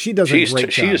swinging. She does a great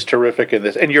job. She is terrific in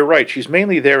this. And you're right, she's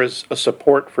mainly there as a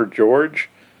support for George.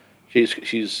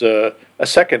 She's a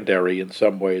secondary in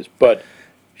some ways, but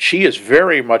she is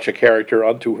very much a character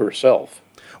unto herself.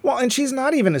 Well, and she's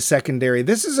not even a secondary.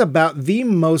 This is about the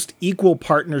most equal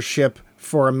partnership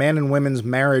for a man and women's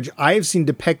marriage I have seen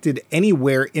depicted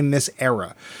anywhere in this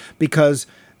era, because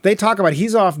they talk about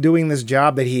he's off doing this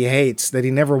job that he hates, that he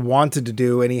never wanted to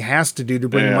do, and he has to do to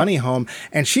bring money home,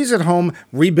 and she's at home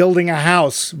rebuilding a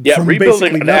house from rebuilding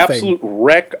basically an nothing. absolute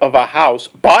wreck of a house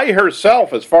by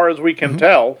herself, as far as we can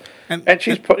tell, and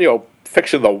she's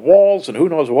fixing the walls and who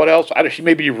knows what else. She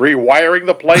may be rewiring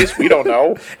the place. We don't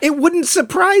know. It wouldn't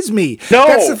surprise me. No.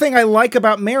 That's the thing I like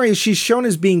about Mary is she's shown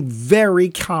as being very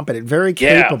competent, very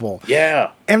capable.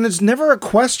 Yeah. And there's never a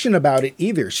question about it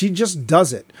either. She just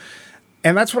does it.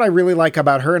 And that's what I really like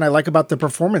about her, and I like about the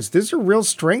performance. There's a real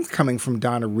strength coming from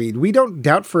Donna Reed. We don't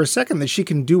doubt for a second that she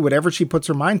can do whatever she puts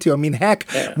her mind to. I mean, heck,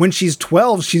 when she's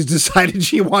 12, she's decided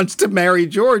she wants to marry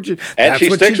George. And that's she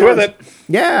what sticks she with does. it.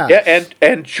 Yeah. Yeah,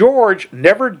 and George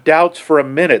never doubts for a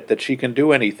minute that she can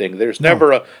do anything. There's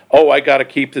never I got to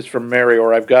keep this from Mary,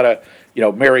 or I've got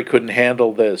to, Mary couldn't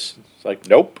handle this. It's like,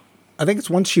 nope. I think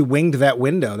it's once she winged that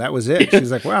window. That was it.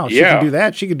 She's like, wow, she can do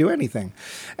that. She can do anything.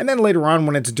 And then later on,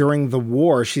 when it's during the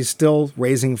war, she's still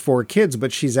raising 4 kids,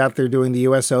 but she's out there doing the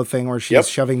USO thing where she's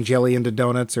shoving jelly into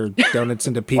donuts or donuts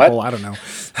into people. I don't know.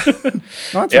 Well,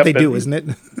 that's what they do, isn't it?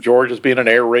 George is being an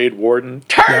air raid warden.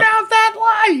 Turn out that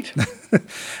light!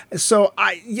 So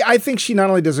I think she not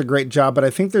only does a great job, but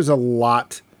I think there's a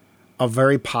lot of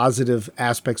very positive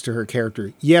aspects to her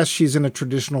character. Yes, she's in a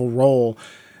traditional role,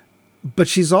 but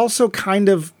she's also kind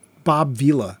of Bob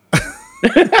Vila.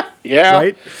 Yeah.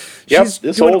 Right? Yep, She's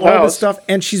this doing old all house. this stuff,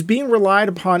 and she's being relied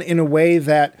upon in a way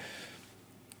that,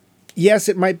 yes,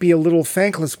 it might be a little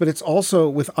thankless, but it's also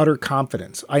with utter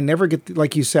confidence. I never get,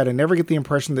 like you said, I never get the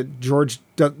impression that George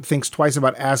thinks twice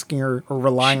about asking her or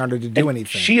relying on her to do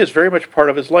anything. She is very much part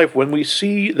of his life. When we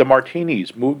see the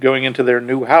Martinis going into their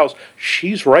new house,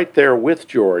 she's right there with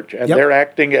George, and they're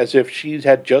acting as if she's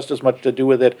had just as much to do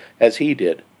with it as he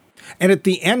did. And at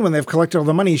the end, when they've collected all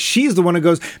the money, she's the one who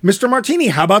goes, Mr. Martini,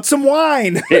 how about some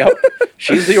wine? Yep.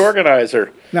 She's the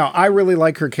organizer. Now, I really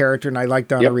like her character, and I like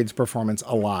Donna Reed's performance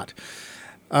a lot.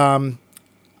 Well,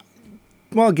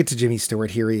 I'll get to Jimmy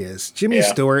Stewart. Here he is. Jimmy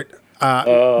Stewart,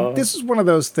 this is one of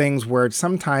those things where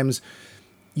sometimes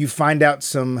you find out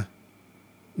some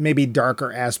maybe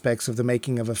darker aspects of the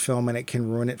making of a film, and it can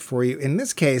ruin it for you. In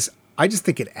this case, I just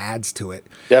think it adds to it.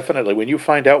 Definitely. When you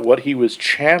find out what he was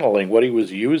channeling, what he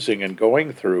was using and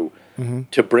going through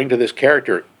to bring to this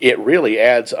character, it really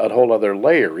adds a whole other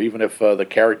layer, even if the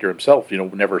character himself,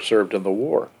 never served in the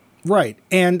war. Right.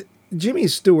 And Jimmy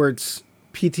Stewart's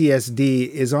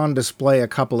PTSD is on display a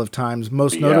couple of times,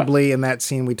 most notably in that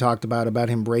scene we talked about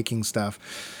him breaking stuff.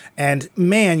 And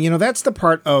man, that's the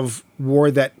part of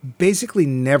war that basically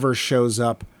never shows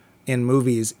up in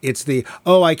movies. It's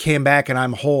I came back and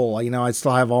I'm whole. I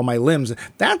still have all my limbs.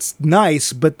 That's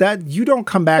nice, but that you don't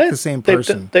come back the same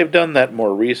person. They've done that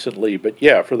more recently, but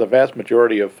for the vast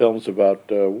majority of films about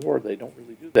war, they don't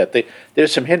really do that.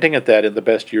 There's some hinting at that in The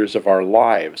Best Years of Our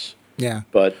Lives. Yeah.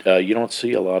 But you don't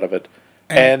see a lot of it.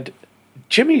 And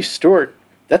Jimmy Stewart,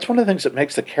 that's one of the things that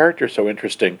makes the character so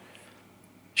interesting.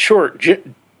 Sure,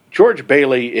 George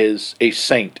Bailey is a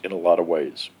saint in a lot of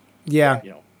ways. Yeah.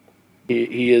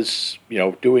 He is,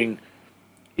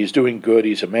 he's doing good.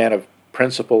 He's a man of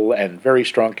principle and very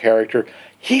strong character.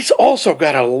 He's also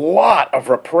got a lot of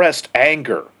repressed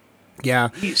anger. Yeah.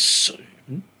 He's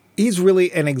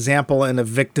really an example and a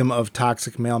victim of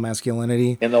toxic male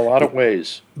masculinity. In a lot of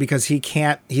ways. Because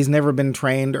he's never been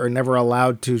trained or never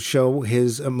allowed to show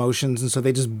his emotions, and so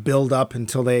they just build up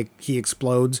until he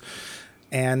explodes.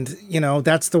 And,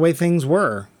 that's the way things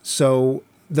were. So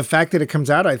the fact that it comes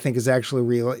out, I think, is actually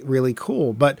really, really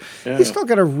cool. But he's still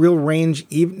got a real range,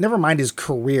 never mind his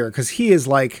career, because he is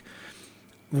like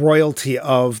royalty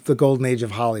of the golden age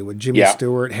of Hollywood. Jimmy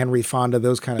Stewart, Henry Fonda,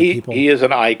 those kind of people. He is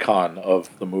an icon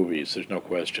of the movies, there's no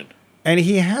question. And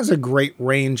he has a great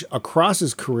range across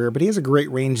his career, but he has a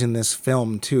great range in this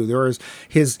film, too. There's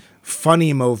his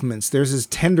funny moments. There's his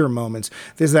tender moments.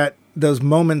 There's those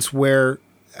moments where,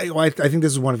 I think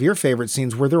this is one of your favorite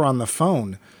scenes, where they're on the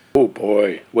phone. Oh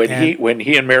boy, when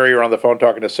he and Mary are on the phone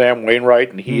talking to Sam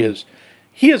Wainwright, and he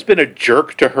has been a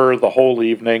jerk to her the whole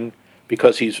evening,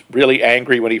 because he's really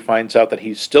angry when he finds out that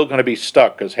he's still going to be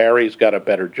stuck because Harry's got a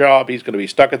better job. He's going to be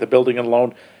stuck at the building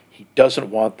alone. He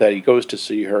doesn't want that. He goes to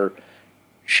see her.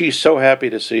 She's so happy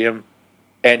to see him,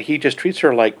 and he just treats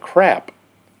her like crap.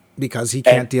 Because he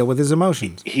can't deal with his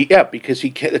emotions. Because he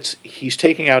can't, he's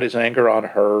taking out his anger on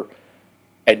her.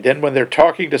 And then when they're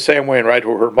talking to Sam Wainwright,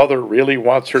 who her mother really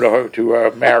wants her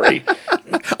to marry.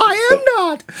 I am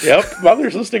not. Yep,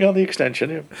 mother's listening on the extension.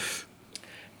 Yeah.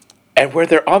 And where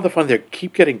they're on the phone, they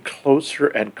keep getting closer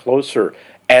and closer.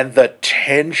 And the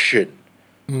tension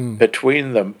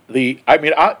between them. It's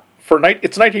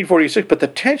 1946, but the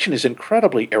tension is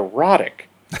incredibly erotic.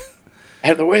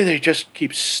 And the way they just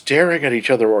keep staring at each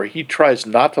other, or he tries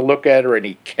not to look at her and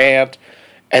he can't,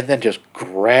 and then just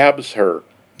grabs her.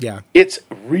 Yeah. It's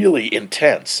really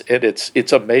intense, and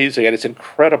it's amazing, and it's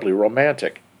incredibly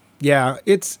romantic. Yeah,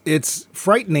 it's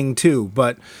frightening too,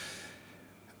 but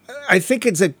I think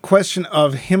it's a question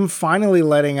of him finally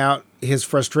letting out his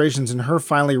frustrations and her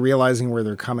finally realizing where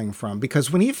they're coming from. Because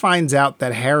when he finds out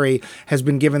that Harry has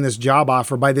been given this job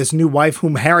offer by this new wife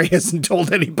whom Harry hasn't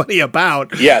told anybody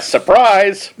about. Yeah,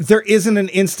 surprise! There isn't an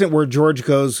instant where George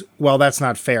goes, well, that's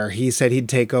not fair. He said he'd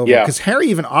take over. Yeah. Because Harry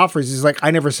even offers, he's like,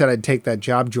 I never said I'd take that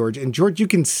job, George. And George, you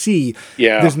can see,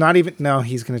 there's not even, no,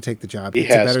 he's going to take the job.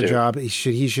 It's a better job.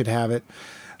 He should have it.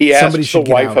 He asks the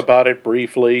wife about it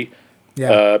briefly,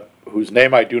 whose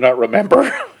name I do not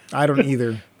remember. I don't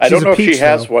either. I don't know if she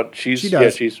has one. She does. Yeah,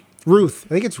 she's Ruth. I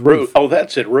think it's Ruth. Oh,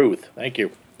 that's it, Ruth. Thank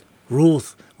you.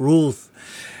 Ruth.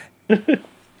 And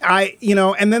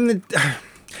then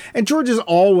and George is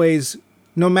always,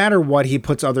 no matter what, he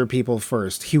puts other people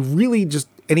first. He really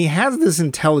and he has this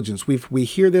intelligence. We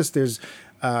hear this. There's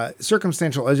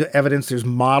circumstantial evidence. There's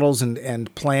models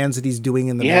and plans that he's doing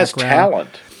in the background. He has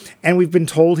talent. And we've been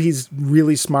told he's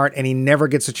really smart and he never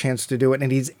gets a chance to do it.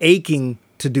 And he's aching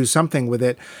to do something with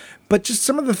it. But just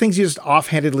some of the things he just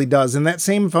offhandedly does. In that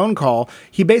same phone call,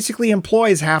 he basically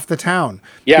employs half the town.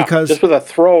 Yeah, just with a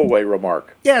throwaway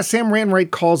remark. Yeah, Sam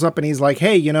Wainwright calls up and he's like,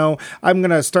 hey, I'm going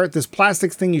to start this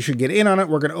plastics thing. You should get in on it.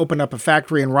 We're going to open up a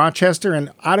factory in Rochester.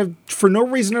 And for no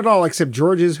reason at all, except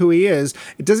George is who he is,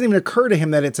 it doesn't even occur to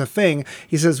him that it's a thing.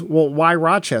 He says, well, why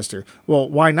Rochester? Well,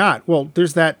 why not? Well,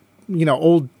 there's that,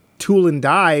 old tool and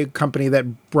die company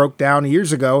that broke down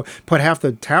years ago, put half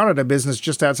the town out of business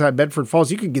just outside Bedford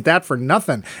Falls. You could get that for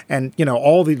nothing. And,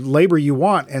 all the labor you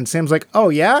want. And Sam's like, oh,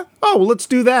 yeah? Oh, well, let's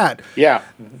do that. Yeah.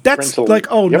 That's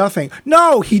nothing.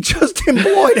 No, he just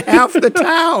employed half the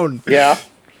town. Yeah.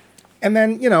 And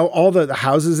then, all the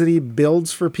houses that he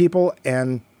builds for people.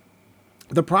 And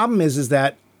the problem is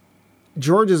that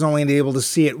George is only able to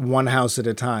see it one house at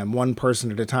a time, one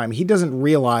person at a time. He doesn't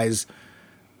realize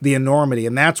the enormity,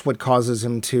 and that's what causes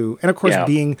him to, and of course,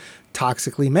 being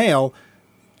toxically male,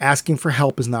 asking for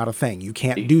help is not a thing. You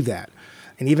can't do that.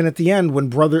 And even at the end,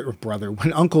 when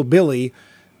when Uncle Billy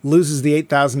loses the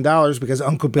 $8,000 because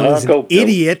Uncle Billy's an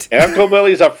idiot. Uncle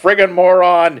Billy's a friggin'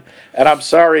 moron. And I'm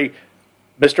sorry,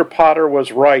 Mr. Potter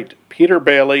was right. Peter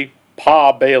Bailey,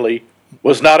 Pa Bailey,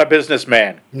 was not a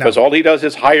businessman. Because all he does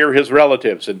is hire his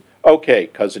relatives. And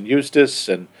Cousin Eustace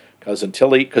and Cousin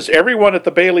Tilly, because everyone at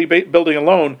the Bailey building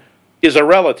alone is a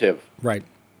relative. Right.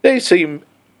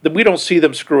 We don't see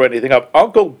them screw anything up.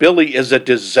 Uncle Billy is a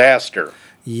disaster.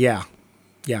 Yeah.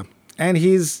 And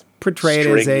he's portrayed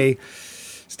as a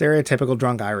stereotypical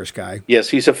drunk Irish guy. Yes,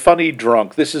 he's a funny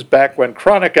drunk. This is back when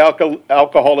chronic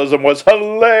alcoholism was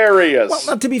hilarious.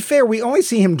 Well, to be fair, we only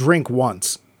see him drink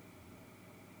once.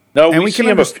 No, we see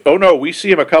him. We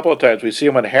see him a couple of times. We see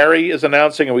him when Harry is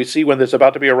announcing, and we see when there's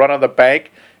about to be a run on the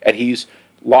bank, and he's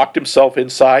locked himself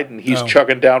inside, and he's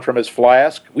chugging down from his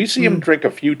flask. We see him drink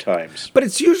a few times, but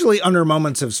it's usually under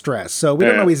moments of stress. So we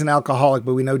don't know he's an alcoholic,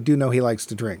 but we do know he likes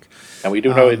to drink, and we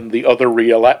do know in the other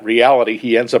reality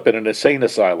he ends up in an insane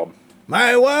asylum.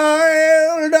 My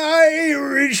wild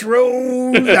Irish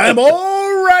rose, I'm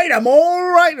all right.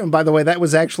 And by the way, that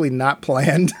was actually not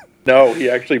planned. No, he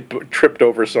actually tripped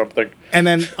over something. And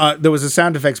then there was a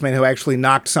sound effects man who actually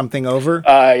knocked something over.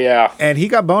 Yeah. And he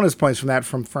got bonus points from that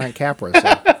from Frank Capra.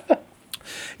 So.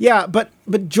 Yeah, but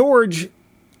George,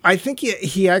 I think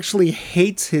he actually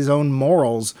hates his own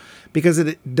morals because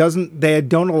they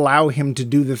don't allow him to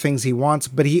do the things he wants,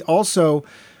 but he also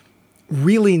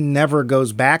really never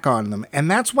goes back on them. And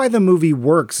that's why the movie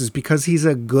works, is because he's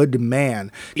a good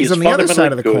man. Because on the other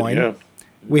side of the coin,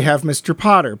 we have Mr.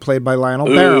 Potter, played by Lionel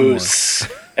Barrymore.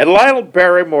 And Lionel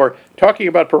Barrymore, talking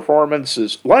about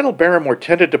performances, Lionel Barrymore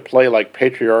tended to play like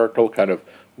patriarchal, kind of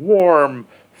warm,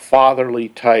 fatherly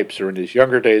types, or in his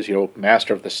younger days,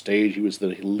 master of the stage, he was the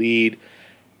lead.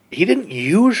 He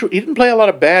didn't play a lot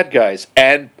of bad guys,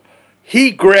 and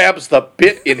he grabs the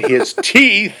bit in his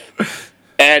teeth,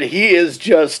 and he is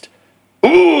just,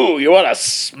 ooh, you want to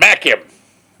smack him.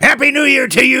 Happy New Year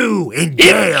to you in In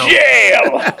jail.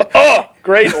 jail! Oh,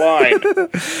 great line.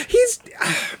 He's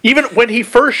Even when he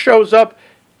first shows up,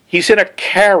 he's in a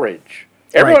carriage.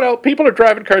 Everyone else, people are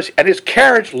driving cars, and his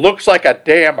carriage looks like a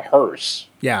damn hearse.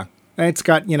 yeah. It's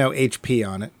got HP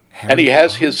on it. And he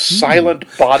has his silent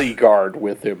bodyguard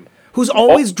with him. Who's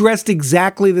always dressed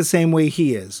exactly the same way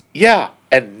he is. Yeah,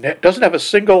 and doesn't have a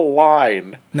single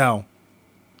line. No.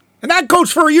 And that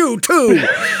goes for you too.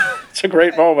 It's a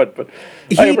great moment, but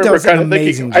He I remember does an kind of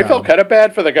amazing thinking, I felt job. kind of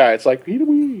bad for the guy. It's like,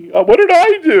 what did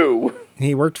I do?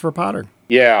 He worked for Potter.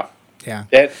 Yeah. Yeah.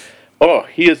 And,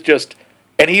 he is just,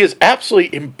 and he is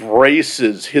absolutely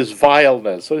embraces his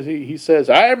vileness. So he says,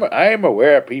 I'm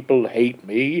aware people hate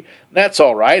me. That's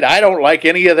all right. I don't like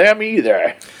any of them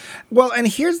either. Well, and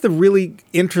here's the really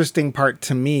interesting part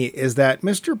to me is that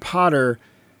Mr. Potter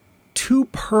too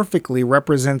perfectly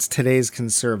represents today's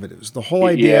conservatives. The whole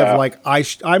idea Yeah. of like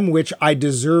I'm rich, I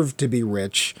deserve to be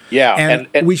rich. Yeah,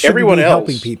 and we shouldn't everyone be else,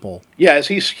 helping people. Yeah, as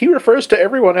he refers to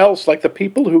everyone else, like the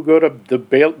people who go to the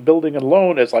building and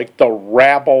loan, as like the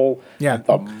rabble, Yeah.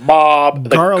 the mob, the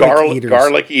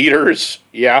garlic eaters.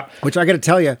 Yeah, Which I got to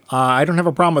tell you, I don't have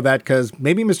a problem with that because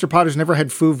maybe Mr. Potter's never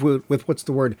had food with what's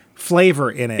the word,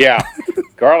 flavor in it. yeah.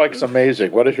 Garlic's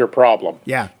amazing. What is your problem?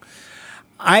 Yeah.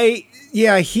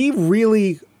 He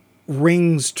really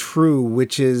rings true,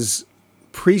 which is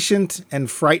prescient and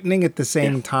frightening at the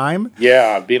same time.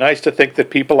 Yeah, it'd be nice to think that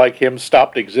people like him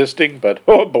stopped existing, but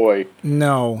oh boy.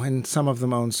 No, and some of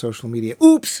them own social media.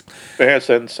 Oops. Yes,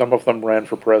 and some of them ran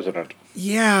for president.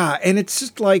 Yeah, and it's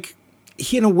just like,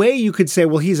 in a way you could say,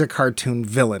 well, he's a cartoon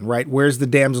villain, right? Where's the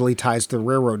damsel he ties to the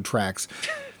railroad tracks?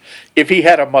 If he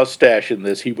had a mustache in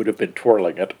this, he would have been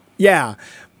twirling it. Yeah,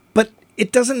 but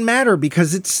it doesn't matter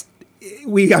because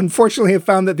we unfortunately have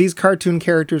found that these cartoon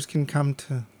characters can come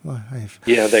to life.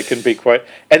 Yeah, they can be quite.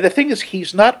 And the thing is, he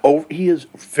is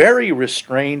very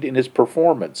restrained in his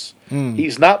performance.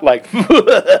 He's not like,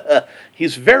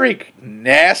 he's very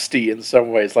nasty in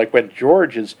some ways. Like when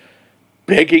George is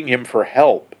begging him for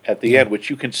help at the end, which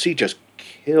you can see just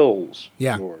kills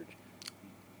George.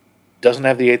 Doesn't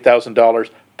have the $8,000.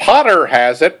 Potter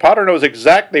has it. Potter knows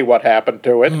exactly what happened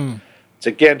to it. It's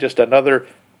again just another.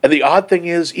 And the odd thing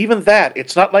is, even that,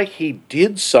 it's not like he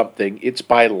did something. It's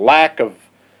by lack of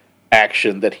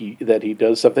action that he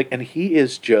does something, and he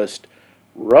is just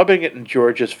rubbing it in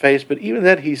George's face. But even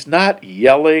then, he's not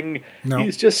yelling. No.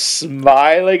 He's just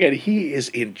smiling, and he is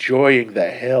enjoying the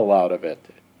hell out of it.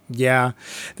 Yeah.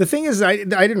 The thing is, I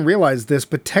didn't realize this,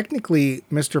 but technically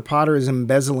Mr. Potter is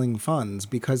embezzling funds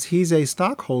because he's a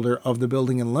stockholder of the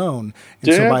building and loan.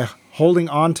 And so by holding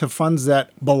on to funds that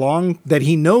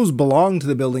he knows belong to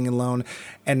the building and loan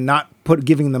and not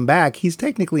giving them back, he's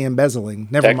technically embezzling.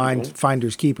 Never mind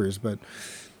finders keepers, but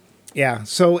yeah.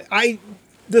 So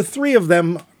the three of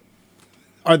them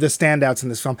are the standouts in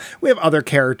this film. We have other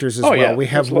characters as well. Yeah. We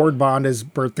have Ward Bond as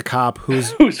Bert the cop,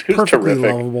 who's perfectly terrific.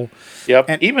 lovable. Yep.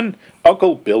 And even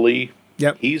Uncle Billy.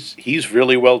 Yep. He's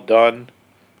really well done.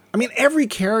 I mean, every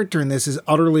character in this is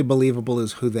utterly believable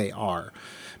as who they are,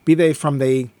 be they from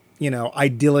the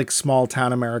idyllic small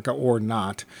town America or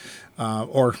not,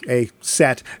 or a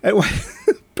set.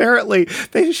 Apparently,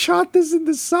 they shot this in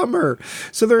the summer.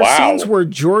 So there are scenes where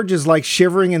George is like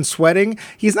shivering and sweating.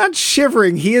 He's not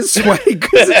shivering, he is sweating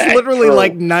because it's literally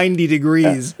like 90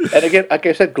 degrees. Yeah. And again, like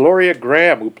I said, Gloria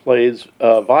Graham, who plays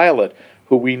Violet,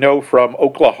 who we know from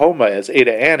Oklahoma as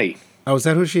Ada Annie. Oh, is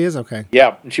that who she is? Okay.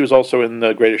 Yeah, and she was also in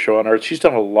The Greatest Show on Earth. She's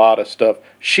done a lot of stuff.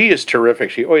 She is terrific.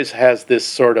 She always has this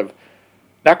sort of,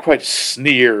 not quite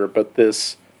sneer, but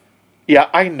this, yeah,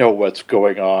 I know what's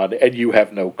going on, and you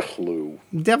have no clue.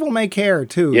 Devil may care,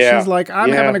 too. Yeah. She's like,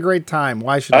 I'm having a great time.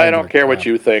 Why should I don't care what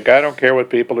you think. I don't care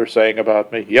what people are saying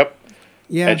about me. Yep.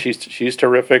 Yeah. And she's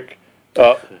terrific.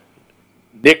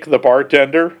 Nick the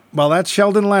bartender. Well, that's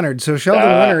Sheldon Leonard. So Sheldon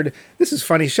Leonard, this is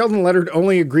funny. Sheldon Leonard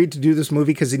only agreed to do this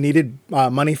movie because he needed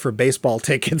money for baseball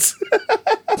tickets.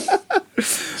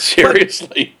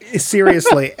 Seriously.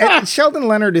 Seriously. And Sheldon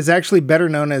Leonard is actually better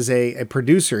known as a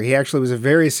producer. He actually was a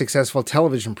very successful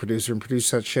television producer and produced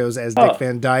such shows as Dick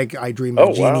Van Dyke, I Dream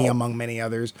of Jeannie, among many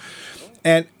others.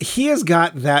 And he has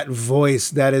got that voice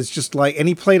that is just like, and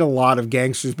he played a lot of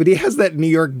gangsters, but he has that New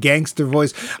York gangster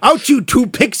voice. Out you two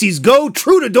pixies go,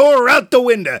 through the door or out the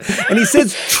window. And he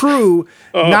says true,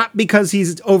 not because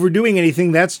he's overdoing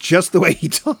anything. That's just the way he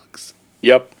talks.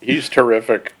 Yep, he's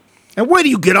terrific. And where do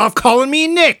you get off calling me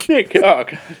Nick? Nick, oh,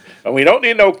 God. And we don't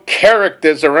need no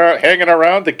characters around hanging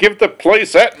around to give the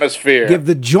place atmosphere. Give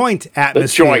the joint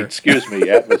atmosphere. The joint, excuse me,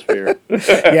 atmosphere.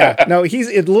 Yeah, no, he's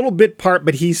a little bit part,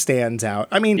 but he stands out.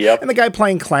 I mean, Yep. and the guy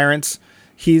playing Clarence,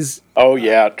 he's Oh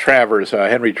yeah, Travers,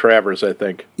 Henry Travers, I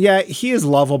think. yeah, he is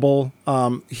lovable.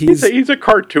 He's He's a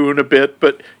cartoon a bit,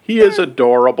 but he is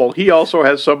adorable. He also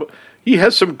has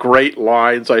some great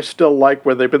lines. I still like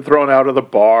when they've been thrown out of the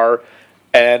bar,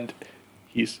 and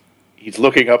he's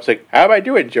looking up saying, "How am I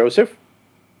doing, Joseph?"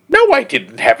 "No, I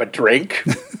didn't have a drink."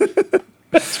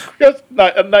 That's just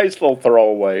a nice little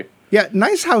throwaway. yeah,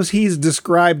 nice how he's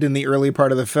described in the early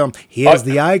part of the film. He has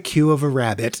the IQ of a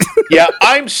rabbit. Yeah,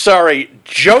 I'm sorry.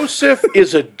 Joseph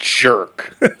is a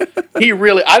jerk. He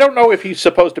really. I don't know if he's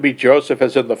supposed to be Joseph,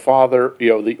 as in the father,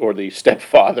 or the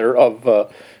stepfather of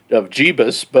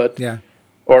Jeebus, but Yeah.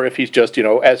 or if he's just,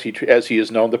 as he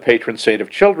is known, the patron saint of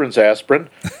children's aspirin.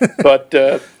 But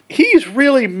he's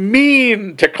really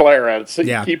mean to Clarence. He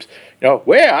Yeah. keeps,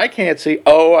 where I can't see.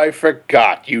 Oh, I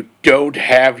forgot. You don't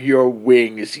have your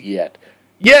wings yet.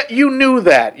 Yeah, you knew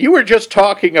that. You were just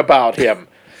talking about him.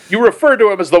 You refer to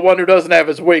him as the one who doesn't have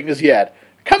his wings yet.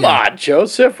 Come on,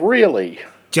 Joseph, really?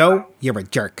 Joe, you're a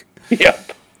jerk.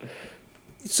 Yep.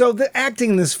 So the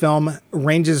acting in this film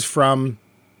ranges from,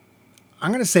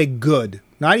 I'm going to say good,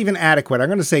 not even adequate. I'm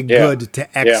going to say good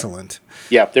to excellent.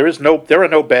 Yeah, there are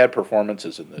no bad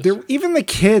performances in this. Even the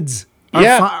kids are,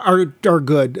 Yeah. are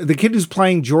good. The kid who's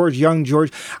playing George, young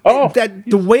George, Oh. that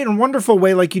the way and wonderful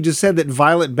way, like you just said, that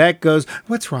Violet Beck goes,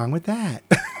 "What's wrong with that?"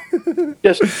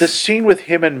 Just the scene with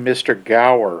him and Mr.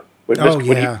 Gower,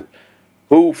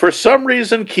 who for some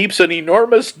reason keeps an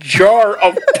enormous jar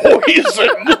of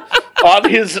poison on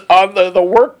the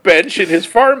workbench in his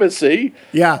pharmacy.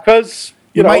 Yeah. Because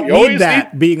You might you always need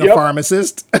that being a Yep.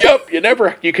 pharmacist. Yep,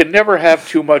 you can never have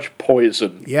too much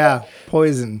poison. Yeah,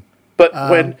 poison. But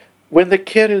when the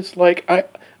kid is like,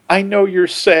 I know you're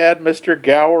sad, Mr.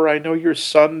 Gower. I know your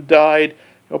son died.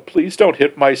 Please don't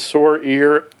hit my sore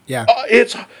ear. Yeah.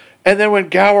 And then when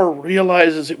Gower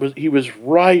realizes he was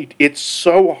right, it's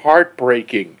so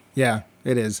heartbreaking. Yeah,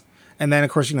 it is. And then, of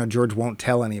course, George won't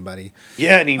tell anybody.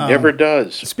 Yeah, and he never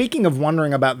does. Speaking of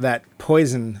wondering about that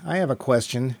poison, I have a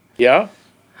question. Yeah?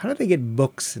 How do they get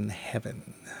books in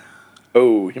heaven?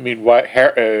 Oh, you mean why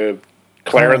Clarence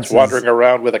Clarence's- wandering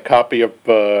around with a copy of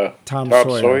Tom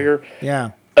Sawyer? Sawyer. Yeah.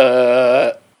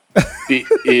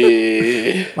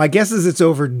 My guess is it's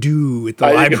overdue at the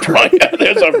I think library.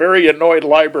 there's a very annoyed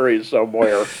library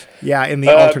somewhere. Yeah, in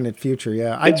the alternate future,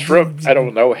 yeah. It's from, I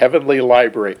don't know, Heavenly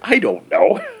Library. I don't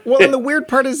know. Well, and the weird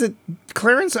part is that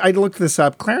Clarence, I looked this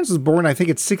up, Clarence was born, I think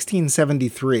it's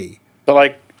 1673. So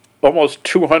like almost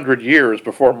 200 years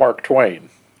before Mark Twain.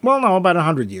 Well, no, about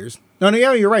 100 years. No,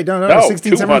 yeah, you're right. No,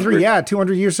 1673. 200. Yeah,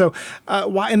 200 years. So,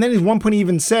 why? And then at one point he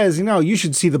even says, you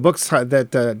should see the books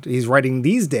that he's writing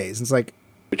these days. It's like,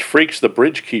 Which freaks the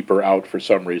bridge keeper out for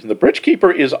some reason. The bridge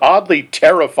keeper is oddly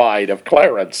terrified of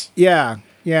Clarence. yeah,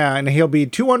 and he'll be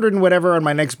 200 and whatever on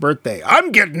my next birthday.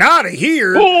 I'm getting out of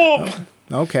here. Boom!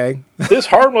 Okay. This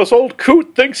harmless old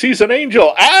coot thinks he's an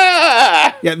angel.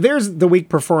 Ah! Yeah, there's the weak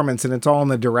performance, and it's all in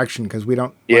the direction because we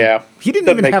don't. Yeah. He didn't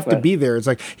Doesn't even make have to sense. be there. It's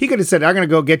like he could have said, "I'm going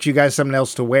to go get you guys something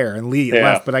else to wear," and Yeah.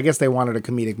 left. But I guess they wanted a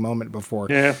comedic moment before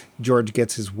George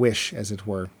gets his wish, as it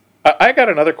were. I got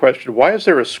another question. Why is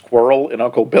there a squirrel in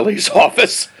Uncle Billy's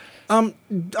office?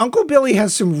 Uncle Billy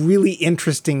has some really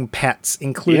interesting pets,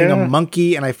 including a Yeah.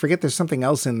 monkey, and I forget there's something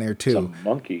else in there too. A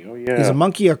monkey. Oh, yeah. There's a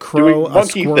monkey, a crow, Doing a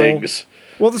monkey squirrel. things.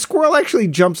 Well, the squirrel actually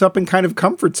jumps up and kind of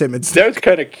comforts him. It's That's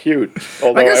kind of cute.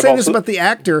 Although I gotta I'm say this also- about the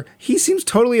actor. He seems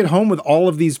totally at home with all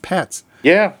of these pets.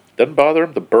 Yeah, doesn't bother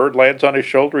him. The bird lands on his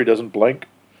shoulder. He doesn't blink.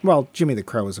 Well, Jimmy the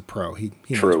Crow is a pro. He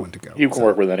knows True. when to go. You can So,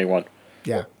 work with anyone.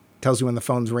 yeah, tells you when the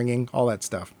phone's ringing, all that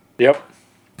stuff. Yep.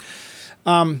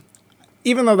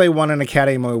 Even though they won an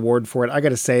Academy Award for it, I got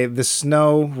to say the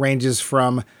snow ranges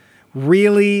from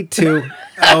really to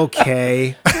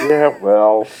okay. Yeah,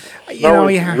 well,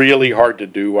 it's really hard to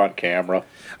do on camera.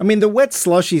 I mean, the wet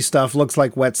slushy stuff looks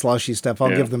like wet slushy stuff.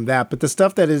 I'll give them that. But the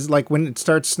stuff that is like when it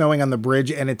starts snowing on the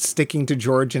bridge and it's sticking to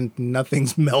George and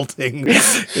nothing's melting,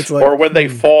 it's like Or when they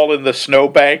fall in the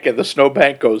snowbank and the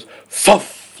snowbank goes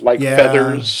fuff like Yeah.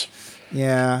 feathers.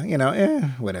 yeah,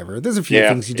 whatever. There's a few Yeah,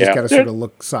 things you just yeah. got to sort of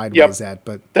look sideways at,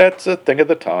 but. That's a thing of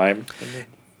the time.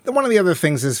 One of the other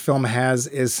things this film has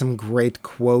is some great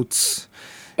quotes.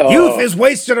 Youth is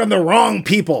wasted on the wrong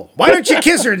people. Why don't you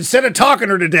kiss her instead of talking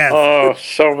her to death? Oh,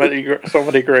 so many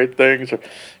great things.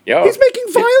 Yeah, He's making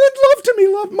violent love to me,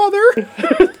 love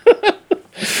mother.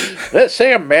 let's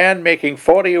say a man making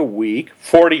 40 a week,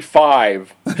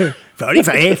 45.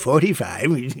 45,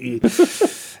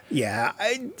 45. Yeah,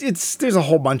 there's a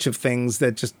whole bunch of things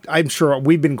that just, I'm sure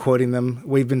we've been quoting them.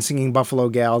 We've been singing Buffalo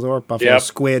Gals or Buffalo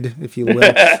Squid, if you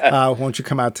will. Won't You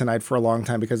Come Out Tonight for a long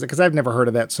time because I've never heard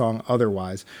of that song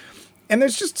otherwise. And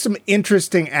there's just some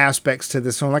interesting aspects to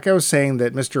this one. Like I was saying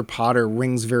that Mr. Potter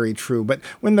rings very true, but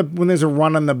when there's a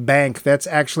run on the bank, that's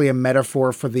actually a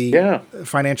metaphor for the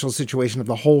financial situation of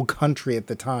the whole country at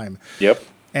the time. Yep.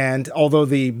 And although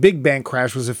the big bank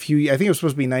crash was I think it was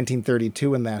supposed to be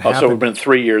 1932 when that happened. So it would have been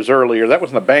 3 years earlier. That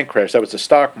wasn't a bank crash, that was the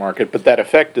stock market, but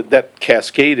that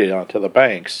cascaded onto the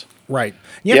banks. Right.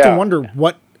 You have to wonder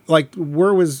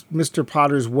where was Mr.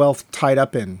 Potter's wealth tied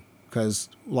up in? Because,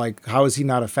 how is he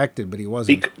not affected? But he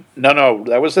wasn't. No,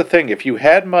 that was the thing. If you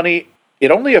had money,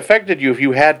 it only affected you if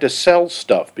you had to sell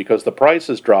stuff because the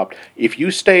prices dropped. If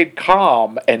you stayed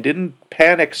calm and didn't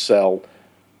panic sell,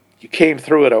 you came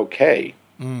through it okay.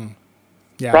 Yeah.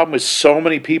 The problem is so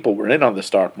many people were in on the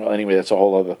stock. Well, anyway, that's a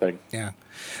whole other thing. Yeah.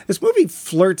 This movie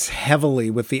flirts heavily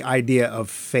with the idea of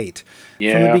fate.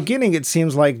 Yeah. From the beginning, it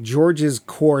seems like George's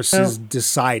course is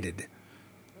decided.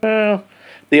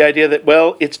 The idea that,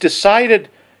 it's decided.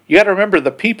 You got to remember,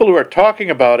 the people who are talking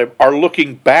about him are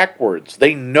looking backwards.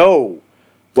 They know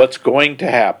what's going to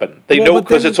happen. They know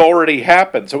because it's already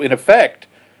happened. So, in effect,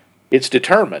 it's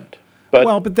determined.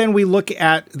 But then we look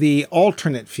at the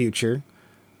alternate future,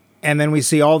 and then we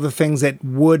see all the things that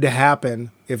would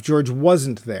happen if George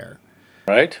wasn't there.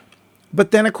 Right.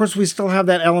 But then, of course, we still have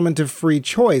that element of free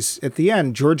choice at the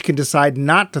end. George can decide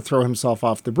not to throw himself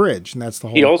off the bridge, and that's the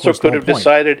whole. He also could have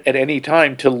decided at any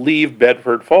time to leave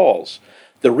Bedford Falls.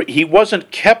 He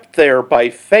wasn't kept there by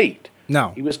fate.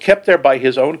 No. He was kept there by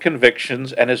his own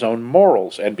convictions and his own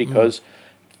morals, and because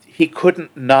he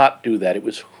couldn't not do that. It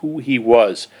was who he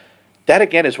was. That,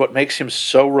 again, is what makes him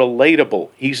so relatable.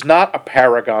 He's not a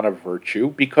paragon of virtue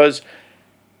because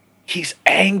he's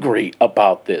angry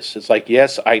about this. It's like,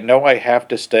 yes, I know I have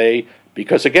to stay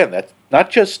because, again,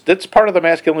 that's part of the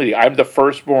masculinity. I'm the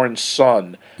firstborn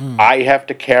son. I have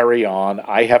to carry on.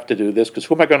 I have to do this because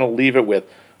who am I going to leave it with?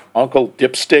 Uncle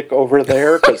Dipstick over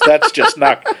there? Because that's just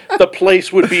not... The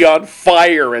place would be on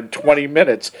fire in 20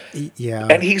 minutes. Yeah.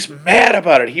 And he's mad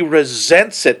about it. He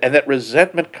resents it, and that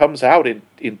resentment comes out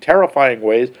in terrifying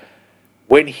ways.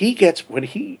 When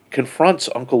he confronts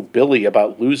Uncle Billy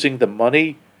about losing the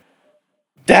money...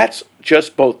 That's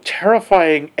just both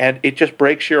terrifying and it just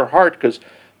breaks your heart because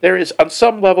there is, on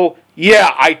some level,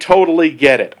 I totally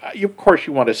get it. Of course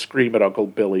you want to scream at Uncle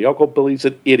Billy. Uncle Billy's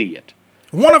an idiot.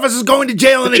 One of us is going to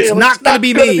jail and it's not going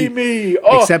to be me.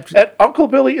 Oh, except and Uncle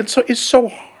Billy is so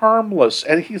harmless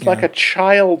and he's like a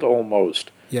child almost.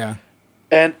 Yeah.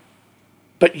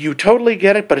 But you totally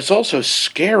get it, but it's also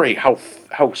scary how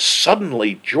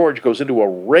suddenly George goes into a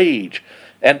rage.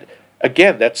 And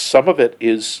again, some of it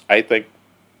is, I think,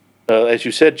 as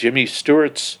you said, Jimmy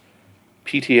Stewart's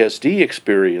PTSD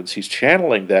experience. He's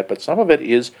channeling that, but some of it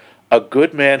is a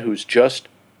good man who's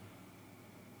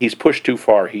he's pushed too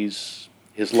far. His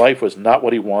life was not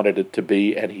what he wanted it to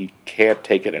be, and he can't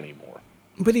take it anymore.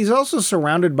 But he's also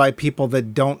surrounded by people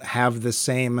that don't have the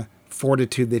same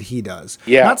fortitude that he does.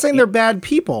 Yeah. Not saying they're bad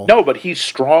people. No, but he's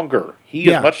stronger. He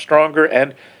is much stronger,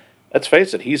 and let's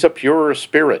face it, he's a purer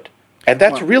spirit. And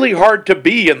that's really hard to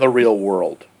be in the real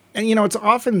world. And, it's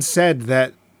often said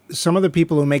that some of the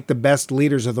people who make the best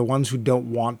leaders are the ones who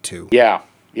don't want to. Yeah.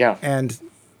 And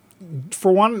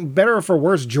for one, better or for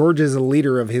worse, George is a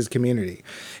leader of his community.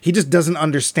 He just doesn't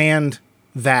understand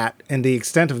that and the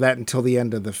extent of that until the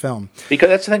end of the film. Because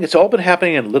that's the thing, it's all been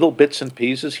happening in little bits and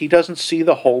pieces. He doesn't see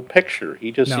the whole picture.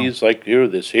 He just sees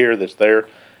this here, this there,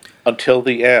 until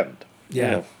the end.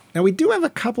 Yeah. Now, we do have a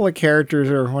couple of characters,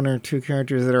 or one or two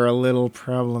characters, that are a little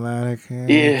problematic.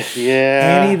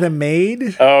 Yeah. Annie the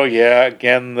maid? Oh, yeah.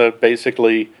 Again,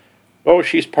 basically,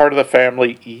 she's part of the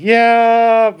family.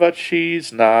 Yeah, but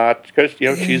she's not. Because,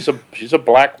 she's a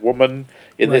black woman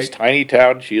in this tiny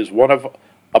town. She is one of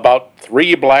about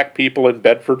 3 black people in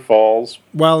Bedford Falls.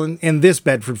 Well, in this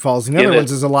Bedford Falls. In the other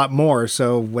ones, is a lot more,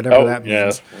 so whatever that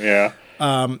means. Yeah.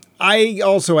 I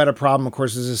also had a problem, of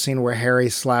course, there's a scene where Harry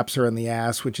slaps her in the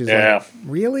ass, which is like,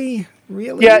 really?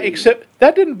 Really? Yeah, except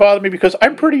that didn't bother me because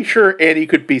I'm pretty sure Annie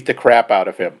could beat the crap out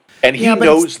of him. And he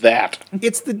knows that.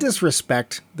 It's the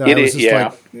disrespect that I was just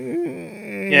like...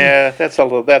 Yeah,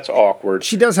 that's awkward.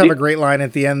 She does have a great line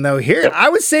at the end, though. Here, I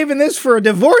was saving this for a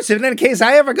divorce in any case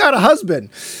I ever got a husband.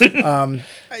 The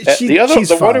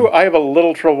one who I have a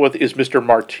little trouble with is Mr.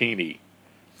 Martini.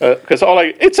 Because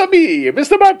it's a me,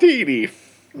 Mr. Martini.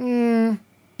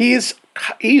 He's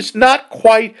not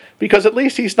quite, because at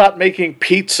least he's not making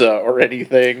pizza or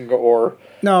anything, or...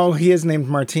 No, he is named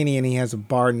Martini, and he has a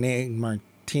bar named Martini.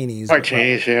 martinis.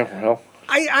 Martinis, yeah, well.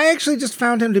 I actually just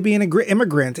found him to be an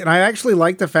immigrant, and I actually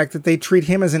like the fact that they treat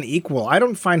him as an equal. I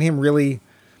don't find him really...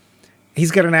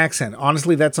 He's got an accent.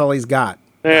 Honestly, that's all he's got.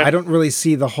 Yeah. I don't really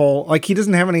see the whole... Like, he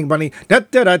doesn't have any money. No,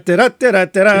 I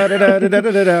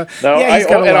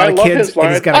love his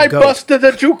line, I busted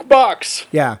the jukebox.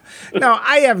 Yeah. No,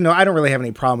 I don't really have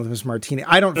any problem with Mr. Martini.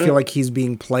 I don't feel like he's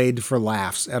being played for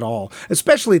laughs at all.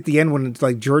 Especially at the end when it's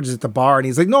like George is at the bar and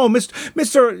he's like, no,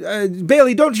 Mr.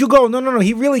 Bailey, don't you go. No.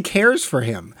 He really cares for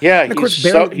him. Yeah, and of course,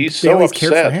 he's so Bailey's upset.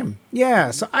 cared for him.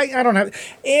 Yeah, so I don't have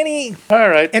any... All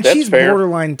right, and that's she's fair.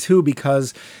 borderline too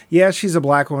because, yeah, she's a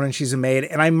black woman and she's a maid,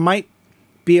 and I might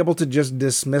be able to just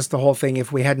dismiss the whole thing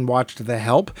if we hadn't watched The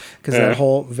Help, because that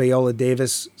whole Viola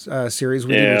Davis series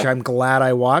we did, which I'm glad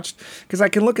I watched, because I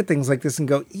can look at things like this and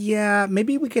go, yeah,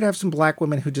 maybe we could have some black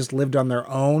women who just lived on their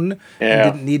own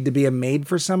and didn't need to be a maid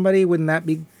for somebody. Wouldn't that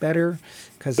be better?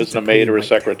 Because it's a maid or a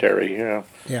secretary, yeah.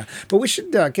 Yeah, but we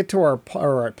should get to our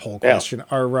poll question,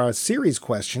 our series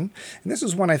question, and this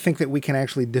is one I think that we can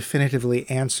actually definitively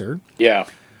answer. Yeah.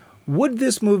 Would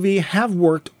this movie have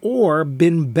worked or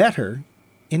been better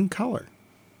in color?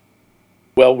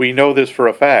 Well, we know this for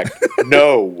a fact.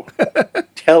 No.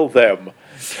 Tell them.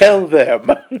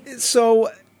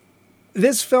 So,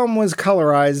 this film was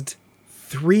colorized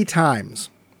 3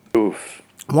 times. Oof.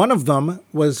 One of them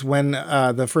was when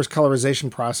the first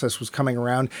colorization process was coming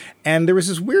around, and there was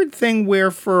this weird thing where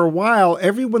for a while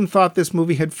everyone thought this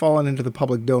movie had fallen into the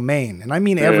public domain, and I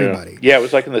mean everybody. Yeah, it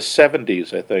was like in the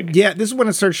 70s, I think. Yeah, this is when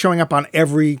it started showing up on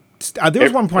every... there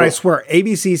was one point, I swear,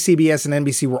 ABC, CBS, and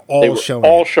NBC were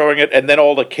all showing it. And then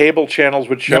all the cable channels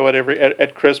would show it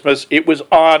at Christmas. It was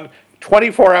on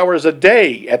 24 hours a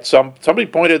day somebody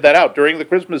pointed that out during the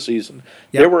Christmas season.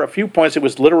 Yep. There were a few points it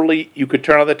was literally you could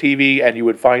turn on the TV and you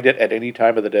would find it at any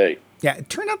time of the day. Yeah, it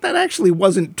turned out that actually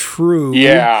wasn't true.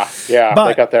 Yeah, but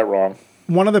they got that wrong.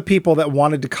 One of the people that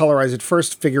wanted to colorize it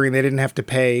first, figuring they didn't have to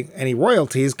pay any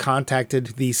royalties,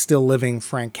 contacted the still living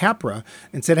Frank Capra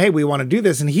and said, hey, we want to do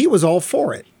this. And he was all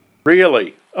for it.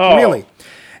 Really? Oh, really?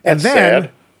 And then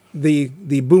sad.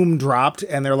 The boom dropped,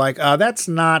 and they're like, that's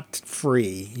not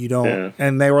free. You don't. Yeah.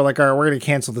 And they were like, all right, we're going to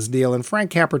cancel this deal. And Frank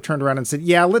Capra turned around and said,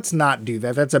 yeah, let's not do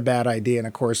that. That's a bad idea. And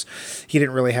of course, he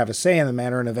didn't really have a say in the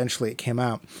matter, and eventually it came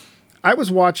out. I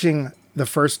was watching the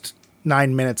first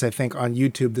 9 minutes, I think, on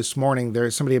YouTube this morning.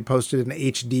 Somebody had posted an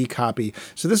HD copy.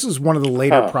 So this is one of the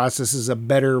later processes, a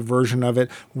better version of it.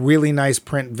 Really nice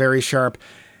print, very sharp.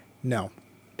 No.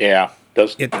 Yeah,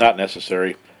 not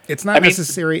necessary. It's not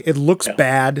necessary. It looks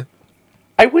bad.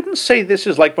 I wouldn't say this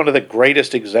is like one of the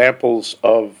greatest examples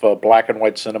of black and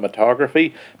white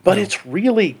cinematography, but it's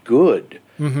really good.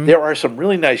 Mm-hmm. There are some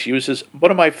really nice uses.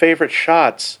 One of my favorite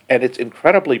shots, and it's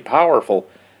incredibly powerful,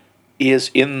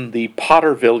 is in the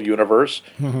Potterville universe,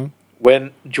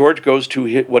 when George goes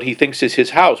to what he thinks is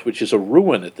his house, which is a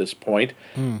ruin at this point,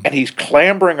 and he's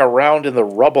clambering around in the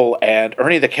rubble, and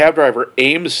Ernie the cab driver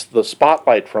aims the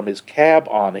spotlight from his cab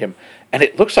on him, and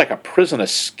it looks like a prison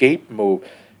escape move,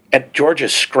 and George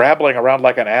is scrabbling around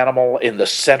like an animal in the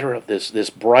center of this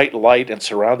bright light and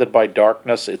surrounded by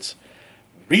darkness. It's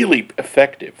really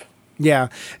effective. Yeah,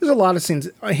 there's a lot of scenes.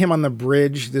 Him on the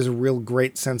bridge, there's a real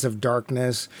great sense of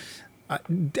darkness.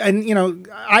 And, you know,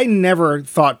 I never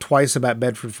thought twice about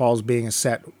Bedford Falls being a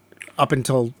set up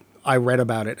until I read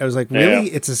about it. I was like, really?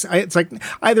 Yeah. It's like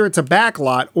either it's a back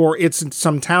lot or it's in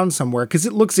some town somewhere, because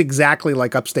it looks exactly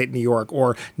like upstate New York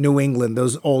or New England,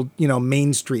 those old,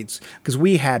 main streets, because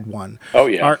we had one. Oh,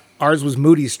 yeah. Ours was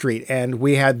Moody Street, and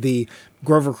we had the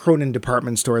Grover Cronin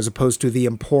department store as opposed to the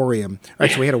Emporium.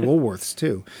 Actually, we had a Woolworths,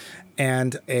 too,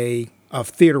 and a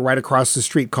theater right across the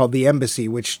street called the Embassy,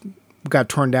 which got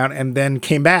torn down and then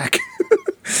came back.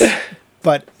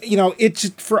 But, it's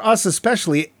for us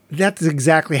especially, that's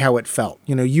exactly how it felt.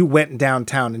 You went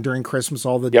downtown, and during Christmas,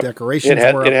 all the decorations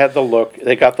were up. It had the look.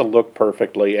 They got the look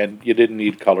perfectly, and you didn't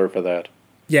need color for that.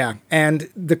 Yeah, and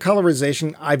the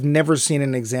colorization, I've never seen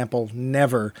an example,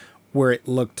 where it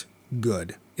looked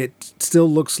good. It still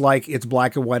looks like it's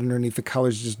black and white underneath. The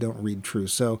colors just don't read true,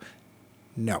 so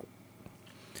no.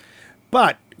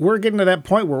 But we're getting to that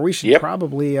point where we should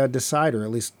probably decide, or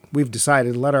at least we've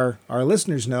decided, let our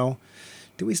listeners know,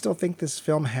 do we still think this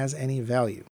film has any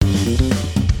value?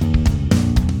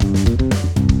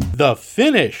 The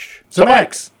finish. Some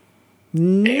X.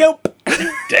 Nope.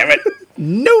 Damn it.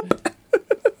 Nope.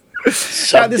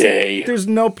 Someday. There's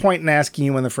no point in asking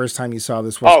you when the first time you saw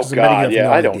this was. Oh, God, yeah,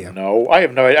 I don't know. I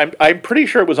have no idea. I'm pretty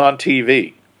sure it was on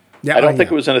TV. Yeah, I don't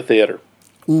think it was in a theater.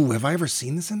 Ooh, have I ever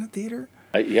seen this in a theater?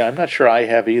 I'm not sure I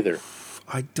have either.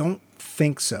 I don't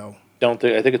think so. don't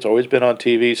think. I think it's always been on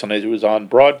TV. Sometimes it was on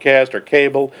broadcast or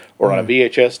cable or on a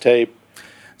VHS tape.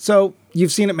 So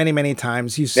you've seen it many, many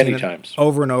times. You've seen Many it times.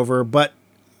 over and over, but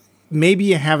maybe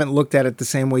you haven't looked at it the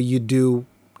same way you do,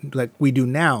 like we do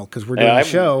now, because we're doing I a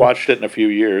haven't show. watched it in a few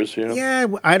years. You know? Yeah,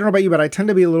 I don't know about you, but I tend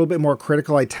to be a little bit more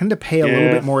critical. I tend to pay a little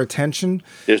Yeah. bit more attention.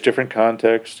 There's different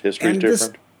context. History's And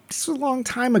different. this was a long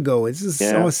time ago. This is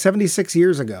Yeah. almost 76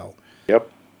 years ago. Yep.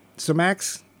 So,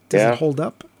 Max, does Yeah. it hold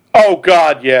up? Oh,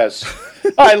 God, yes.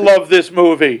 I love this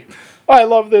movie. I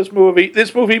love this movie.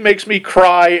 This movie makes me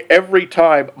cry every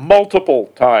time,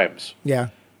 multiple times. Yeah.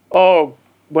 Oh,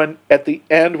 when at the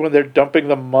end, when they're dumping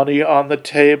the money on the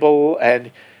table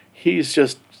and he's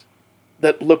just,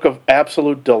 that look of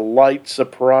absolute delight,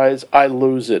 surprise, I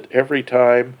lose it every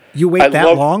time. You wait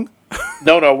that long?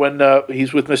 No, when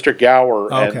he's with Mr.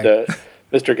 Gower Okay. and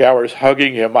Mr. Gower's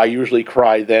hugging him, I usually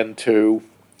cry then too.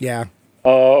 Yeah.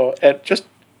 Oh, and just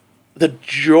the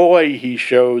joy he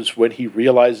shows when he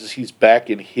realizes he's back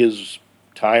in his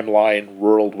timeline,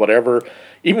 world, whatever.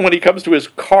 Even when he comes to his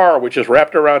car, which is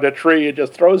wrapped around a tree, and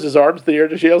just throws his arms in the air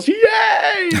and just yells,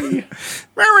 "Yay!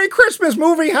 Merry Christmas,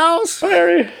 movie house!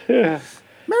 Merry, yeah.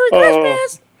 Merry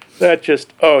Christmas! That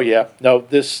just, oh yeah. No,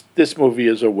 this movie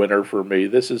is a winner for me.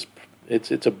 It's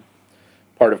a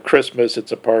part of Christmas.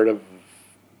 It's a part of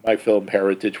my film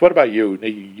heritage. What about you?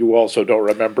 You also don't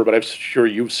remember, but I'm sure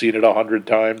you've seen it 100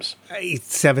 times.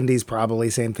 70s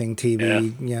probably, same thing,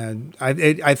 TV. Yeah.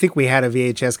 I think we had a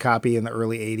VHS copy in the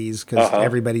early 80s because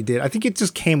everybody did. I think it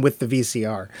just came with the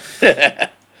VCR.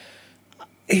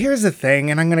 Here's the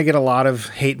thing, and I'm going to get a lot of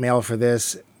hate mail for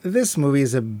this. This movie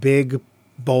is a big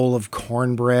bowl of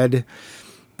cornbread.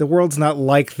 The world's not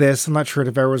like this. I'm not sure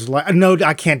if there was like. No,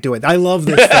 I can't do it. I love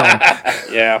this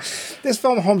film. Yeah. This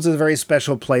film holds a very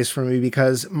special place for me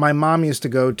because my mom used to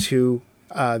go to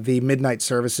the midnight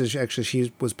services. Actually,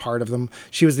 she was part of them.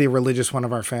 She was the religious one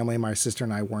of our family. My sister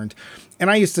and I weren't. And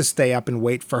I used to stay up and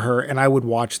wait for her, and I would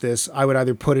watch this. I would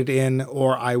either put it in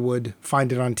or I would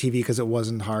find it on TV because it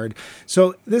wasn't hard.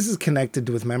 So this is connected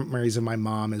with memories of my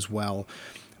mom as well.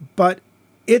 But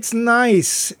it's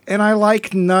nice, and I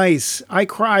like nice. I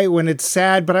cry when it's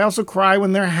sad, but I also cry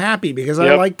when they're happy because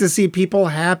I like to see people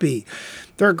happy.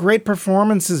 There are great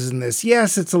performances in this.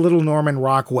 Yes, it's a little Norman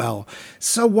Rockwell.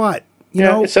 So what? You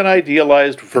know, it's an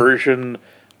idealized version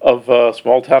of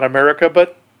small town America,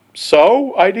 but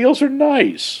so ideals are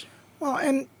nice. well,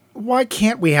 and why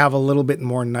can't we have a little bit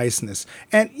more niceness?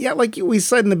 And yeah, like we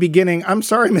said in the beginning, I'm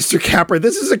sorry, Mr. Capper,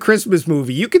 this is a Christmas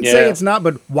movie. You can say it's not,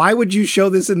 but why would you show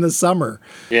this in the summer?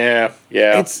 Yeah.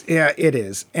 It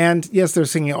is. And yes, they're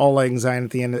singing All Lang Syne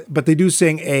at the end, but they do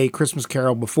sing a Christmas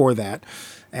Carol before that.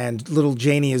 And little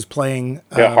Janie is playing.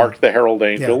 Hark the Herald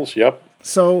Angels. Yeah. Yep.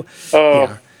 So,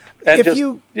 yeah.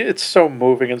 And it's so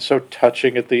moving and so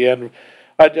touching at the end.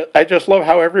 I just love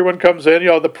how everyone comes in. You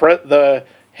know, the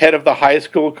head of the high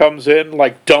school comes in,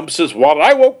 like dumps his wallet.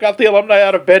 I got the alumni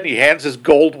out of bed, and he hands his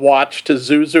gold watch to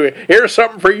Zuzu. Here's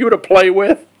something for you to play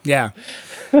with. Yeah.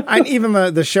 And even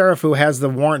the sheriff who has the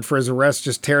warrant for his arrest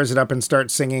just tears it up and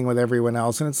starts singing with everyone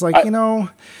else. And it's like,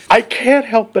 I can't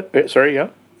help but... Sorry, yeah?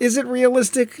 Is it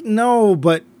realistic? No,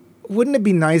 but wouldn't it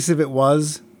be nice if it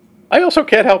was? I also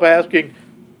can't help asking,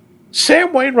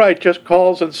 Sam Wainwright just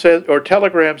calls and says, or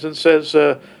telegrams and says,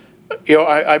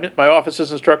 my office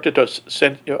is instructed to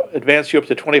advance you up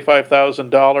to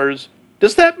 $25,000.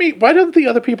 Does that mean, why don't the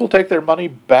other people take their money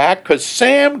back? Because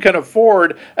Sam can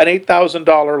afford an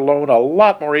 $8,000 loan a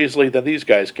lot more easily than these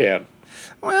guys can.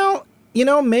 Well,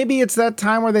 maybe it's that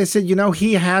time where they said,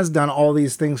 he has done all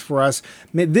these things for us.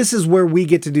 This is where we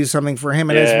get to do something for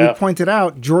him. And as we pointed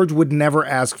out, George would never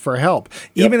ask for help.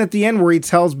 Yep. Even at the end where he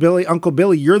tells Uncle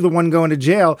Billy, you're the one going to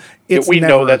jail. We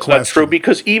know that's not true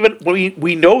because even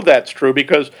we know that's true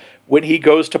because when he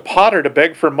goes to Potter to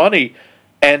beg for money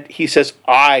and he says,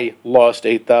 I lost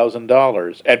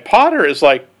 $8,000. And Potter is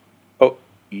like, oh,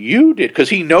 you did? Because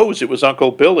he knows it was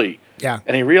Uncle Billy. Yeah.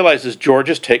 And he realizes George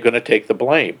is going to take the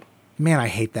blame. Man, I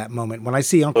hate that moment. When I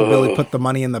see Uncle Billy put the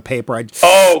money in the paper,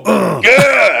 so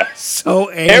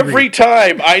angry. Every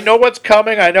time. I know what's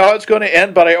coming. I know how it's going to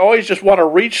end, but I always just want to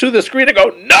reach through the screen and go,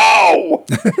 no!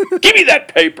 Give me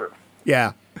that paper.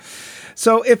 Yeah.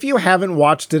 So if you haven't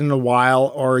watched it in a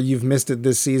while or you've missed it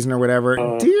this season or whatever,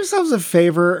 do yourselves a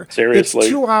favor. Seriously. It's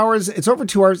 2 hours. It's over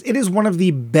 2 hours. It is one of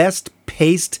the best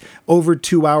paced over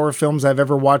 2 hour films I've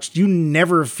ever watched. You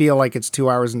never feel like it's 2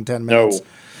 hours and 10 minutes.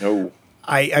 No.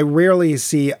 I rarely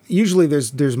see, usually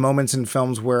there's moments in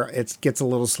films where it gets a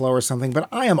little slow or something, but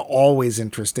I am always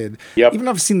interested. Yep. Even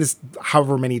though I've seen this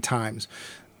however many times.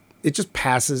 it just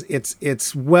passes.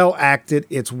 It's well acted.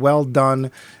 It's well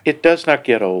done. It does not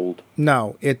get old.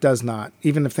 No, it does not.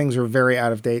 Even if things are very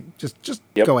out of date, just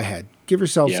go ahead. Give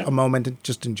yourselves a moment and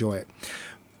just enjoy it.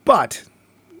 But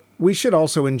we should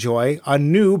also enjoy a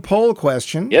new poll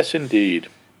question. Yes, indeed.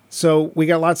 So we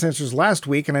got lots of answers last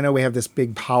week, and I know we have this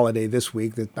big holiday this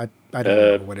week that I don't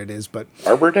know what it is, but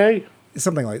Arbor Day?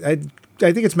 Something like that.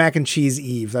 I think it's Mac and Cheese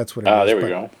Eve. That's what it is. There we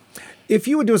go. If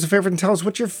you would do us a favor and tell us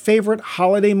what your favorite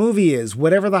holiday movie is,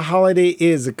 whatever the holiday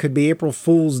is, it could be April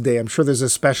Fool's Day. I'm sure there's a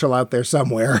special out there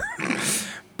somewhere.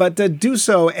 But do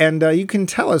so, and you can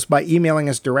tell us by emailing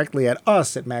us directly at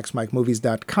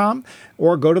us@maxmikemovies.com,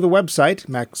 or go to the website,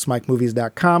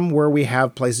 maxmikemovies.com, where we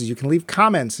have places you can leave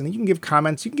comments. And you can give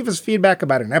comments. You can give us feedback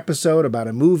about an episode, about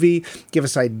a movie, give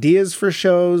us ideas for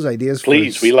shows, ideas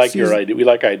Please, for we like your idea. We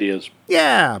like ideas.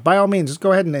 Yeah, by all means, just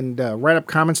go ahead and write up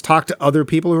comments, talk to other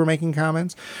people who are making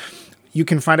comments. You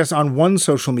can find us on one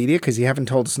social media, because you haven't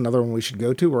told us another one we should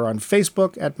go to. We're on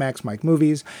Facebook at Max Mike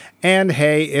Movies. And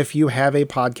hey, if you have a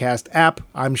podcast app,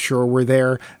 I'm sure we're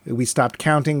there. We stopped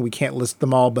counting. We can't list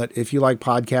them all. But if you like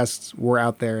podcasts, we're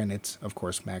out there. And it's, of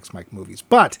course, Max Mike Movies.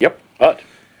 But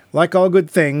like all good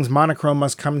things, Monochrome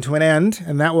must come to an end.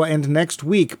 And that will end next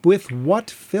week. With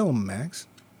what film, Max?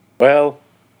 Well,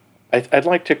 I'd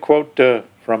like to quote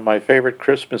from my favorite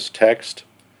Christmas text.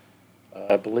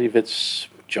 I believe it's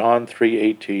John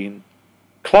 3:18,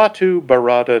 Klaatu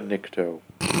Barada Nikto.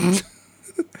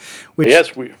 Which,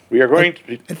 yes, we are going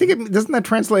to... I think doesn't that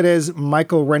translate as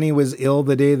Michael Rennie was ill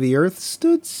the day the earth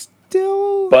stood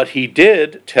still? But he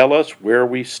did tell us where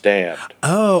we stand.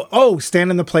 Oh,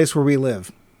 stand in the place where we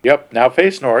live. Yep, now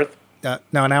face north.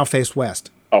 Now face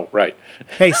west. Oh, right.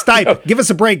 Hey, Stipe, give us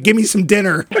a break. Give me some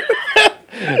dinner.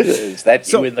 Is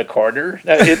that you in the corner?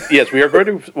 Yes, we are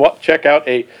going to check out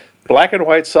a black and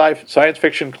white science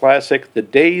fiction classic, The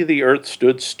Day the Earth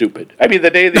Stood Stupid. I mean, The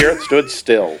Day the Earth Stood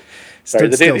Still. The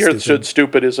Day the Earth Stood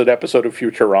Stupid is an episode of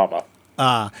Futurama.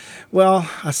 Well,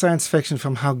 a science fiction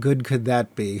film, how good could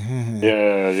that be?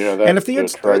 Yeah. And if the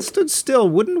Earth stood still,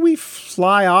 wouldn't we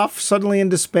fly off suddenly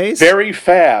into space? Very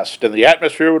fast, and the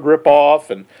atmosphere would rip off,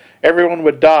 and everyone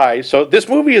would die. So this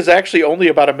movie is actually only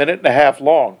about a minute and a half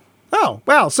long. Oh,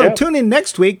 wow. So tune in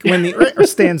next week when the Earth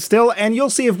stands still, and you'll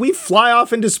see if we fly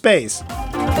off into space.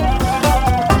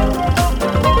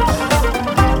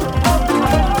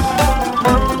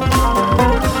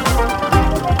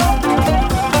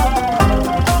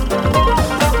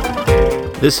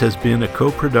 This has been a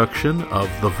co-production of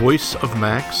The Voice of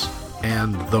Max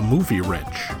and The Movie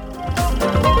Wrench.